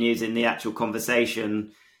recently been using the actual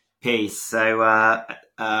conversation piece, so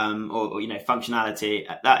functionality.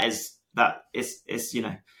 It's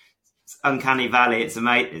uncanny valley. It's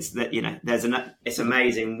amazing. It's that it's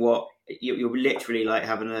amazing what you're literally like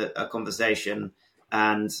having a conversation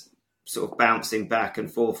and sort of bouncing back and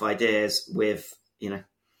forth ideas with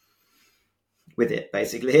it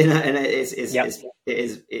basically, and it's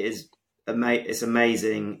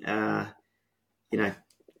amazing.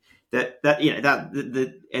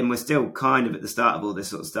 And we're still kind of at the start of all this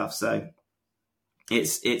sort of stuff, so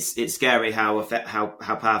it's scary how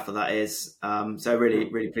powerful that is. So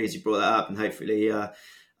really pleased you brought that up, and hopefully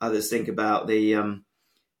others think about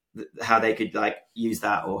how they could like use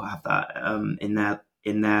that or have that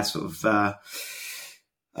in their sort of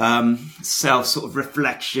self sort of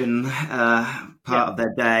reflection part of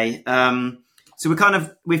their day. So we've kind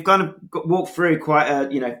of walked through quite a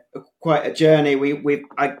journey. We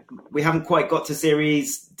haven't quite got to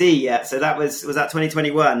Series D yet. So that was that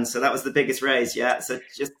 2021. So that was the biggest raise yet. So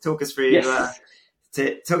just talk us through talk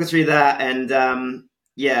us through that. And there's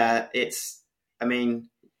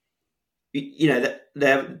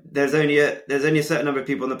only a certain number of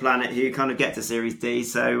people on the planet who kind of get to Series D.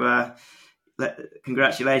 So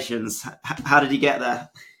congratulations. How did you get there?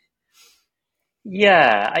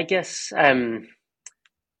 Yeah, I guess.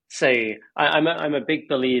 So I'm a big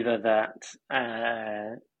believer that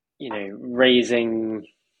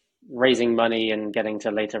raising money and getting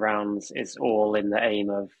to later rounds is all in the aim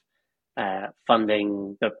of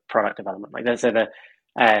funding the product development. Like that. So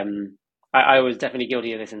I was definitely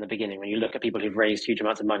guilty of this in the beginning. When you look at people who've raised huge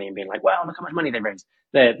amounts of money and being like, "Wow, look how much money they raised."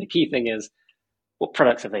 The key thing is, what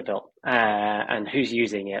products have they built, and who's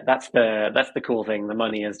using it? That's the cool thing. The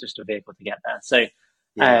money is just a vehicle to get there. So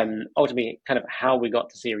ultimately, kind of how we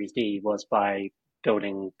got to Series D was by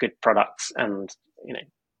building good products and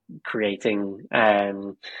creating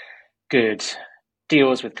good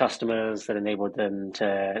deals with customers that enabled them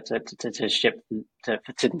to ship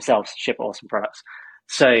to themselves ship awesome products.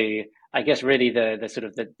 So I guess really the sort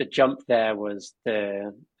of the jump there was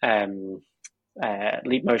the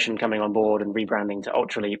Leap Motion coming on board and rebranding to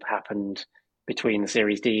Ultraleap happened between the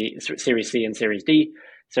Series C and Series D.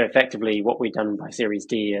 So effectively what we've done by Series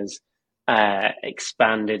D is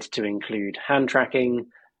expanded to include hand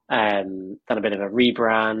tracking, done a bit of a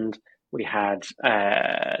rebrand. We had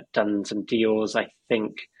done some deals. I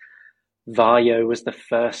think Vario was the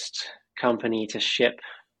first company to ship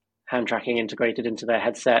hand tracking integrated into their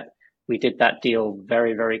headset. We did that deal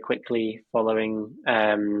very, very quickly following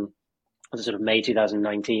sort of May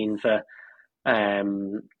 2019 for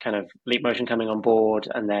kind of Leap Motion coming on board,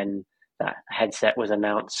 and then that headset was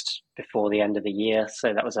announced before the end of the year.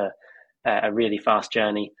 So that was a really fast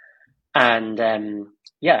journey. And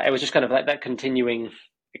it was just kind of like that continuing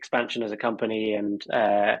expansion as a company and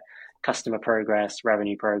customer progress,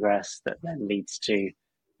 revenue progress that then leads to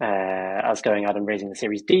us going out and raising the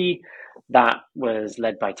Series D. That was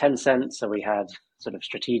led by Tencent. So we had sort of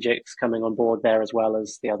strategics coming on board there, as well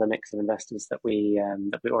as the other mix of investors that we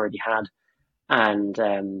already had. And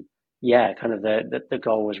kind of the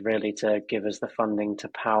goal was really to give us the funding to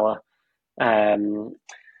power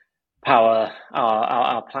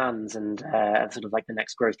our plans and sort of like the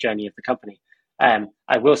next growth journey of the company.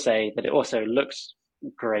 I will say that it also looks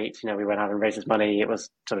great. We went out and raised this money. It was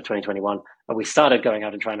sort of 2021, and we started going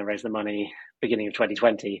out and trying to raise the money beginning of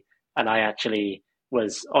 2020. And I actually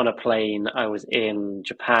was on a plane. I was in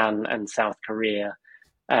Japan and South Korea,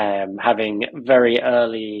 having very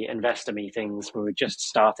early investor meetings. We were just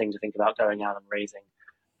starting to think about going out and raising,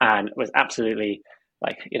 and was absolutely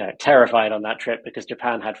terrified on that trip because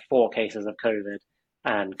Japan had 4 cases of COVID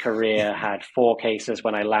and Korea had 4 cases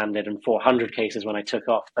when I landed and 400 cases when I took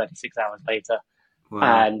off 36 hours later.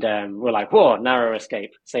 Wow. And we're like, whoa, narrow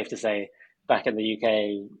escape. Safe to say, back in the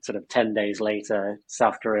UK, sort of 10 days later,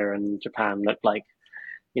 South Korea and Japan looked like,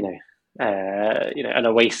 an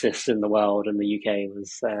oasis in the world, and the UK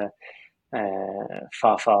was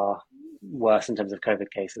far, far worse in terms of COVID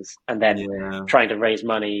cases. And then trying to raise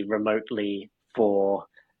money remotely for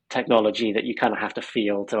technology that you kind of have to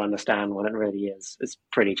feel to understand what it really is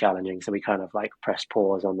pretty challenging. So we kind of like pressed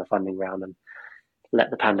pause on the funding round and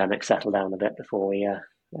let the pandemic settle down a bit before we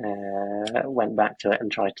went back to it and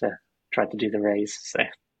tried to do the raise. So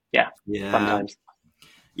fun times.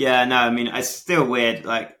 Yeah, no, I mean, it's still weird.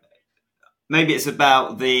 Like, maybe it's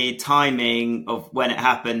about the timing of when it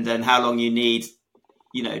happened and how long you need,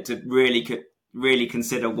 to really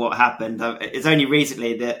consider what happened. It's only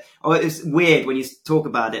recently that, it's weird when you talk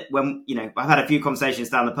about it. When, I've had a few conversations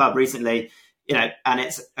down the pub recently, and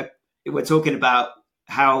we're talking about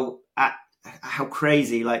how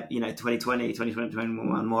crazy, 2020,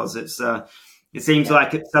 2021 was. It seems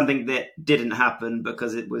like it's something that didn't happen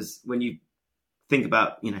because it was, when you think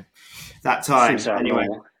about, that time. Anyway.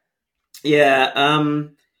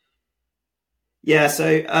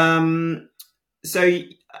 So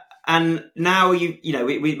and now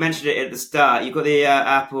we mentioned it at the start. You've got the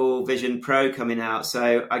Apple Vision Pro coming out.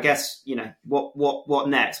 So I guess what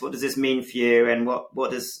next? What does this mean for you? And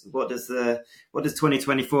what does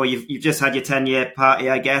 2024? You've just had your 10-year party,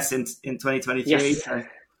 I guess, in 2023. Yes. So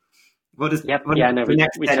what does the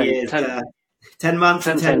next 10 years? 10 months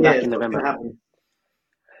and 10 years. Back in November.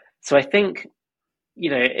 So I think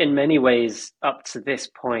in many ways up to this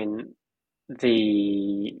point,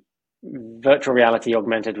 the virtual reality,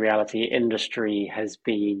 augmented reality industry has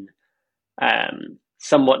been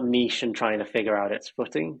somewhat niche and trying to figure out its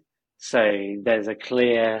footing. So there's a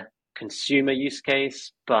clear consumer use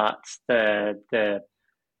case, but the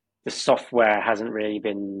software hasn't really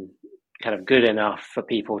been kind of good enough for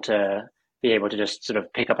people to be able to just sort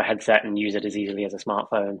of pick up a headset and use it as easily as a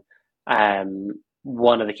smartphone.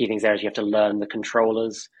 One of the key things there is you have to learn the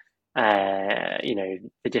controllers. The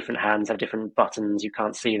different hands have different buttons. You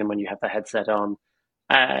can't see them when you have the headset on.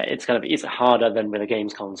 it's harder than with a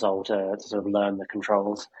games console to sort of learn the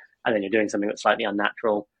controls, and then you're doing something that's slightly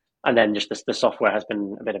unnatural. And then just the software has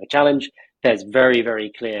been a bit of a challenge. There's very,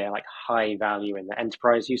 very clear like high value in the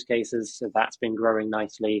enterprise use cases, so that's been growing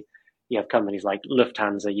nicely. You have companies like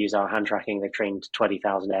Lufthansa use our hand tracking. They've trained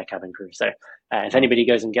 20,000 air cabin crew. So if anybody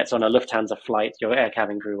goes and gets on a Lufthansa flight, your air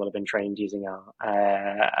cabin crew will have been trained using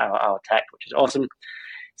our tech, which is awesome.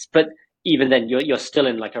 But even then, you're still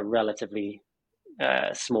in like a relatively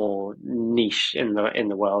small niche in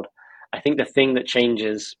the world. I think the thing that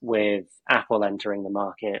changes with Apple entering the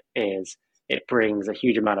market is it brings a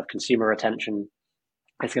huge amount of consumer attention.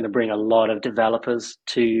 It's going to bring a lot of developers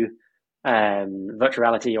to virtual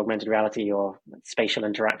reality, augmented reality, or spatial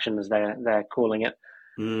interaction, as they're calling it.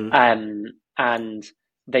 And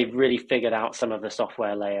they've really figured out some of the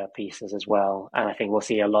software layer pieces as well. And I think we'll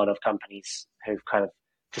see a lot of companies who've kind of,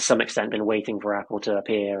 to some extent, been waiting for Apple to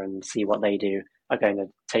appear and see what they do, are going to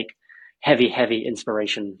take heavy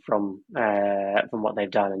inspiration from what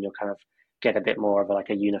they've done, and you'll kind of get a bit more of a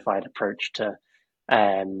unified approach to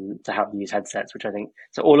how to use headsets, which I think,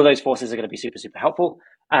 so all of those forces are going to be super helpful.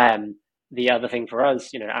 The other thing for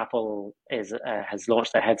us, Apple has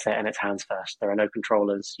launched their headset in its hands first. There are no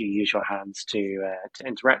controllers. You use your hands to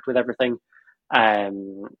interact with everything.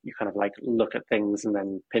 You kind of like look at things and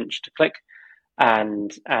then pinch to click.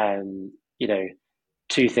 And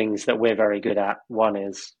two things that we're very good at. One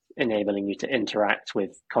is enabling you to interact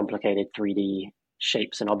with complicated 3D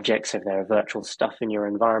shapes and objects if there are virtual stuff in your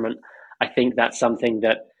environment. I think that's something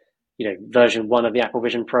that, version 1 of the Apple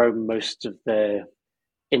Vision Pro, most of the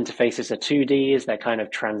interfaces are 2D, as they're kind of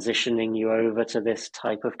transitioning you over to this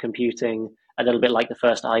type of computing. A little bit like the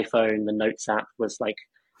first iPhone, the Notes app was like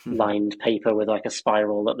lined paper with like a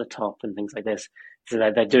spiral at the top and things like this. So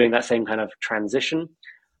they're doing that same kind of transition.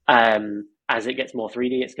 As it gets more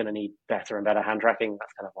 3D, it's going to need better and better hand tracking.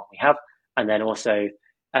 That's kind of what we have. And then also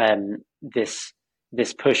this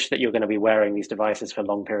push that you're going to be wearing these devices for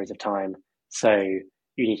long periods of time. So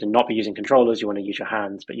you need to not be using controllers. You want to use your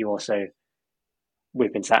hands, but you also,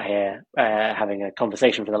 we've been sat here having a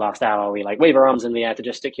conversation for the last hour. We wave our arms in the air to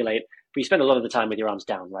gesticulate, but you spend a lot of the time with your arms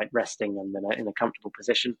down, right? Resting and then in a comfortable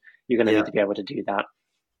position. You're going to need to be able to do that.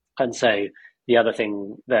 And so the other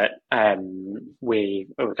thing that we're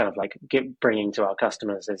kind of like bringing to our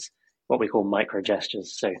customers is what we call micro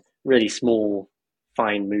gestures. So really small,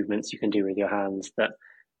 fine movements you can do with your hands that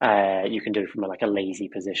you can do from a lazy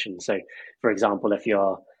position. So, for example, if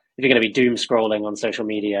you're going to be doom scrolling on social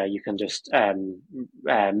media, you can just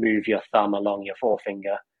move your thumb along your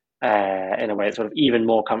forefinger in a way that's sort of even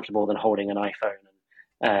more comfortable than holding an iPhone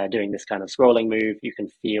and doing this kind of scrolling move. You can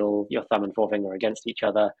feel your thumb and forefinger against each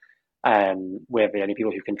other. We're the only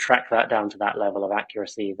people who can track that down to that level of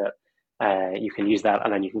accuracy that you can use that,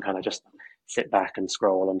 and then you can kind of just sit back and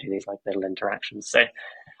scroll and do these little interactions. So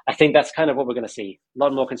I think that's kind of what we're going to see. A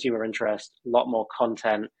lot more consumer interest, a lot more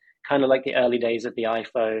content, kind of like the early days of the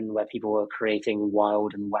iPhone, where people were creating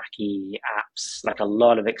wild and wacky apps, like a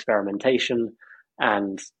lot of experimentation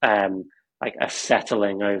and like a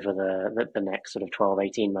settling over the next sort of 12,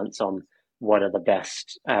 18 months on what are the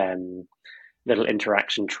best little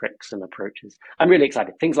interaction tricks and approaches. I'm really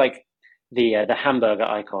excited. Things like the hamburger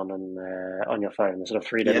icon on your phone, the sort of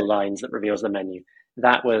three little lines that reveals the menu.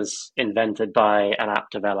 That was invented by an app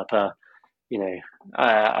developer,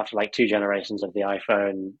 after 2 generations of the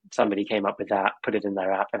iPhone. Somebody came up with that, put it in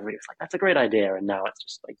their app. Everybody was like, that's a great idea. And now it's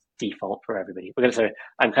just default for everybody.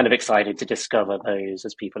 I'm kind of excited to discover those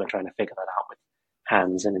as people are trying to figure that out with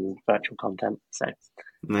hands and in virtual content. So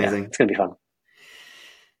amazing. It's going to be fun.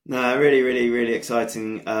 No, really, really, really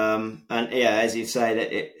exciting. And as you say,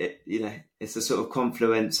 that it's a sort of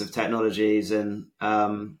confluence of technologies, and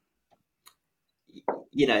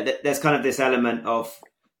there's kind of this element of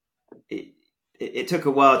it took a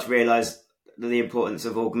while to realize the importance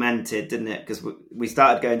of augmented, didn't it? Because we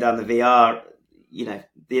started going down the VR.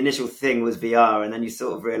 The initial thing was VR, and then you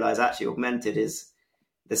sort of realize actually augmented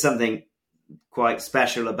there's something quite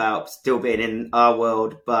special about still being in our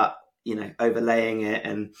world, but overlaying it.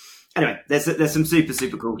 And anyway, there's some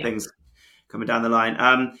super cool things coming down the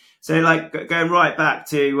line. So going right back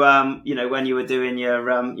to when you were doing your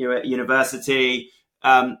at university,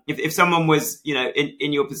 if someone was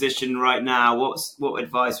in your position right now, what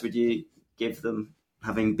advice would you give them,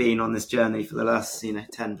 having been on this journey for the last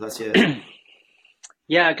 10 plus years?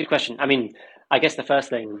 Yeah, good question. I mean, I guess the first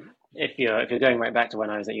thing, if you're going right back to when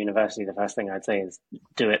I was at university, the first thing I'd say is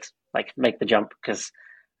do it, make the jump, because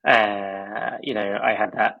I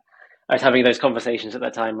was having those conversations at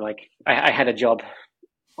that time. I had a job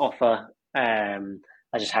offer,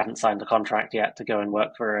 I just hadn't signed the contract yet to go and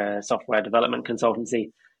work for a software development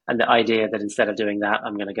consultancy. And the idea that instead of doing that,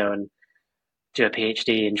 I'm going to go and do a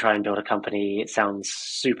PhD and try and build a company, it sounds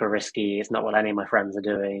super risky. It's not what any of my friends are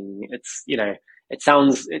doing. It's,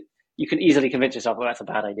 you can easily convince yourself, well, that's a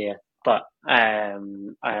bad idea. But I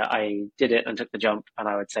did it and took the jump. And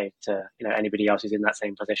I would say to anybody else who's in that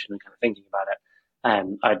same position and kind of thinking about it,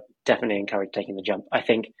 I'd definitely encourage taking the jump. I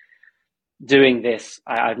think doing this,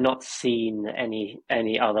 I've not seen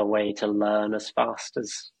any other way to learn as fast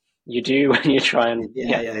as you do when you try and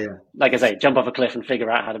like I say, jump off a cliff and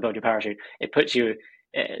figure out how to build your parachute. It puts you,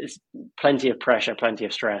 it's plenty of pressure, plenty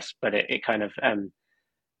of stress, but it kind of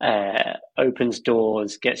opens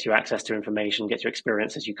doors, gets you access to information, gets you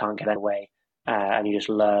experiences you can't get away, and you just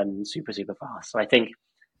learn super, super fast. So I think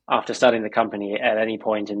after starting the company, at any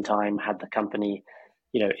point in time, had the company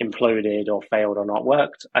imploded or failed or not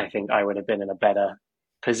worked, I think I would have been in a better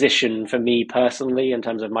position for me personally in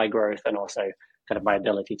terms of my growth, and also kind of my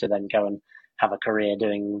ability to then go and have a career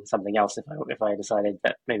doing something else if I decided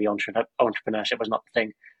that maybe entrepreneurship was not the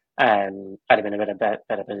thing. I'd have been in a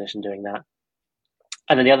better position doing that.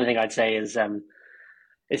 And then the other thing I'd say is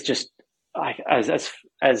it's just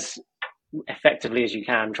as effectively as you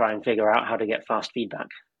can, try and figure out how to get fast feedback.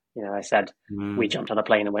 I said we jumped on a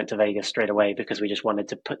plane and went to Vegas straight away because we just wanted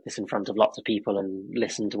to put this in front of lots of people and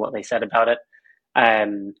listen to what they said about it.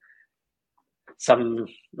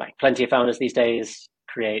 Plenty of founders these days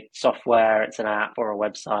create software. It's an app or a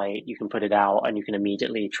website. You can put it out and you can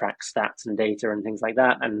immediately track stats and data and things like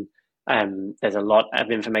that. And there's a lot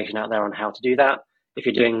of information out there on how to do that. If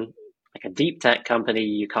you're doing like a deep tech company,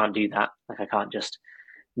 you can't do that. Like I can't just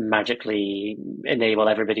magically enable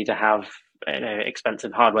everybody to have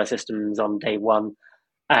expensive hardware systems on day one.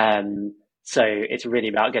 So it's really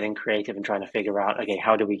about getting creative and trying to figure out, okay,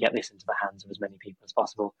 how do we get this into the hands of as many people as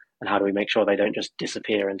possible? And how do we make sure they don't just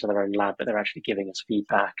disappear into their own lab, but they're actually giving us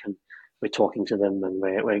feedback and we're talking to them and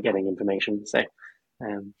we're getting information. So,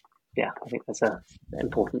 I think that's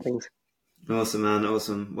important things. Awesome, man.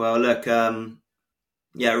 Awesome. Well, look, I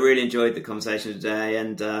really enjoyed the conversation today,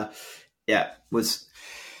 and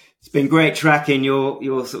it's been great tracking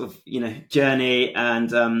your sort of journey,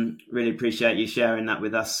 and really appreciate you sharing that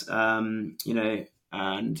with us. Long may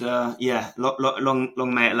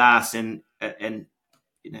it last, and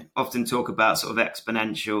often talk about sort of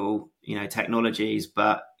exponential technologies,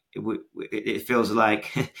 but it feels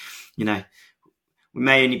like we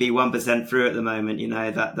may only be 1% through at the moment.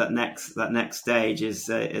 That next stage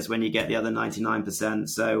is when you get the other 99%.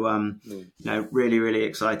 So really, really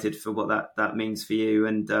excited for what that means for you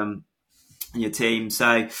and your team.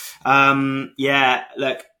 So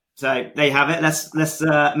look. So there you have it. Let's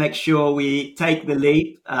make sure we take the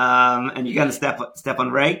leap, and you're going to step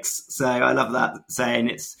on rakes. So I love that saying.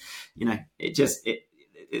 It's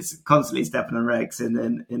it's constantly stepping on rakes in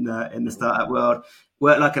the startup world.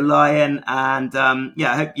 Work like a lion, and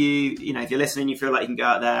I hope you if you're listening, you feel like you can go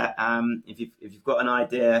out there. If you've got an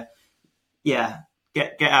idea,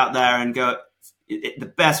 get out there and go.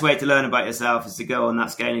 The best way to learn about yourself is to go on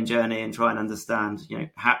that scaling journey and try and understand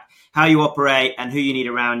how you operate and who you need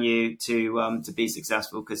around you to be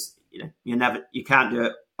successful, because you can't do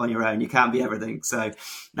it on your own. You can't be everything. So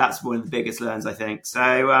that's one of the biggest learns, I think. So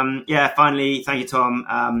finally, thank you,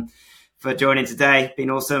 Tom, for joining today. Been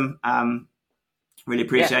awesome. Really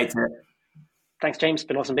appreciate it. Thanks, James.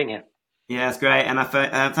 Been awesome being here. Yeah, it's great. And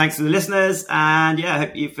thanks to the listeners. And I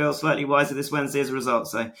hope you feel slightly wiser this Wednesday as a result.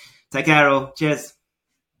 So take care all. Cheers.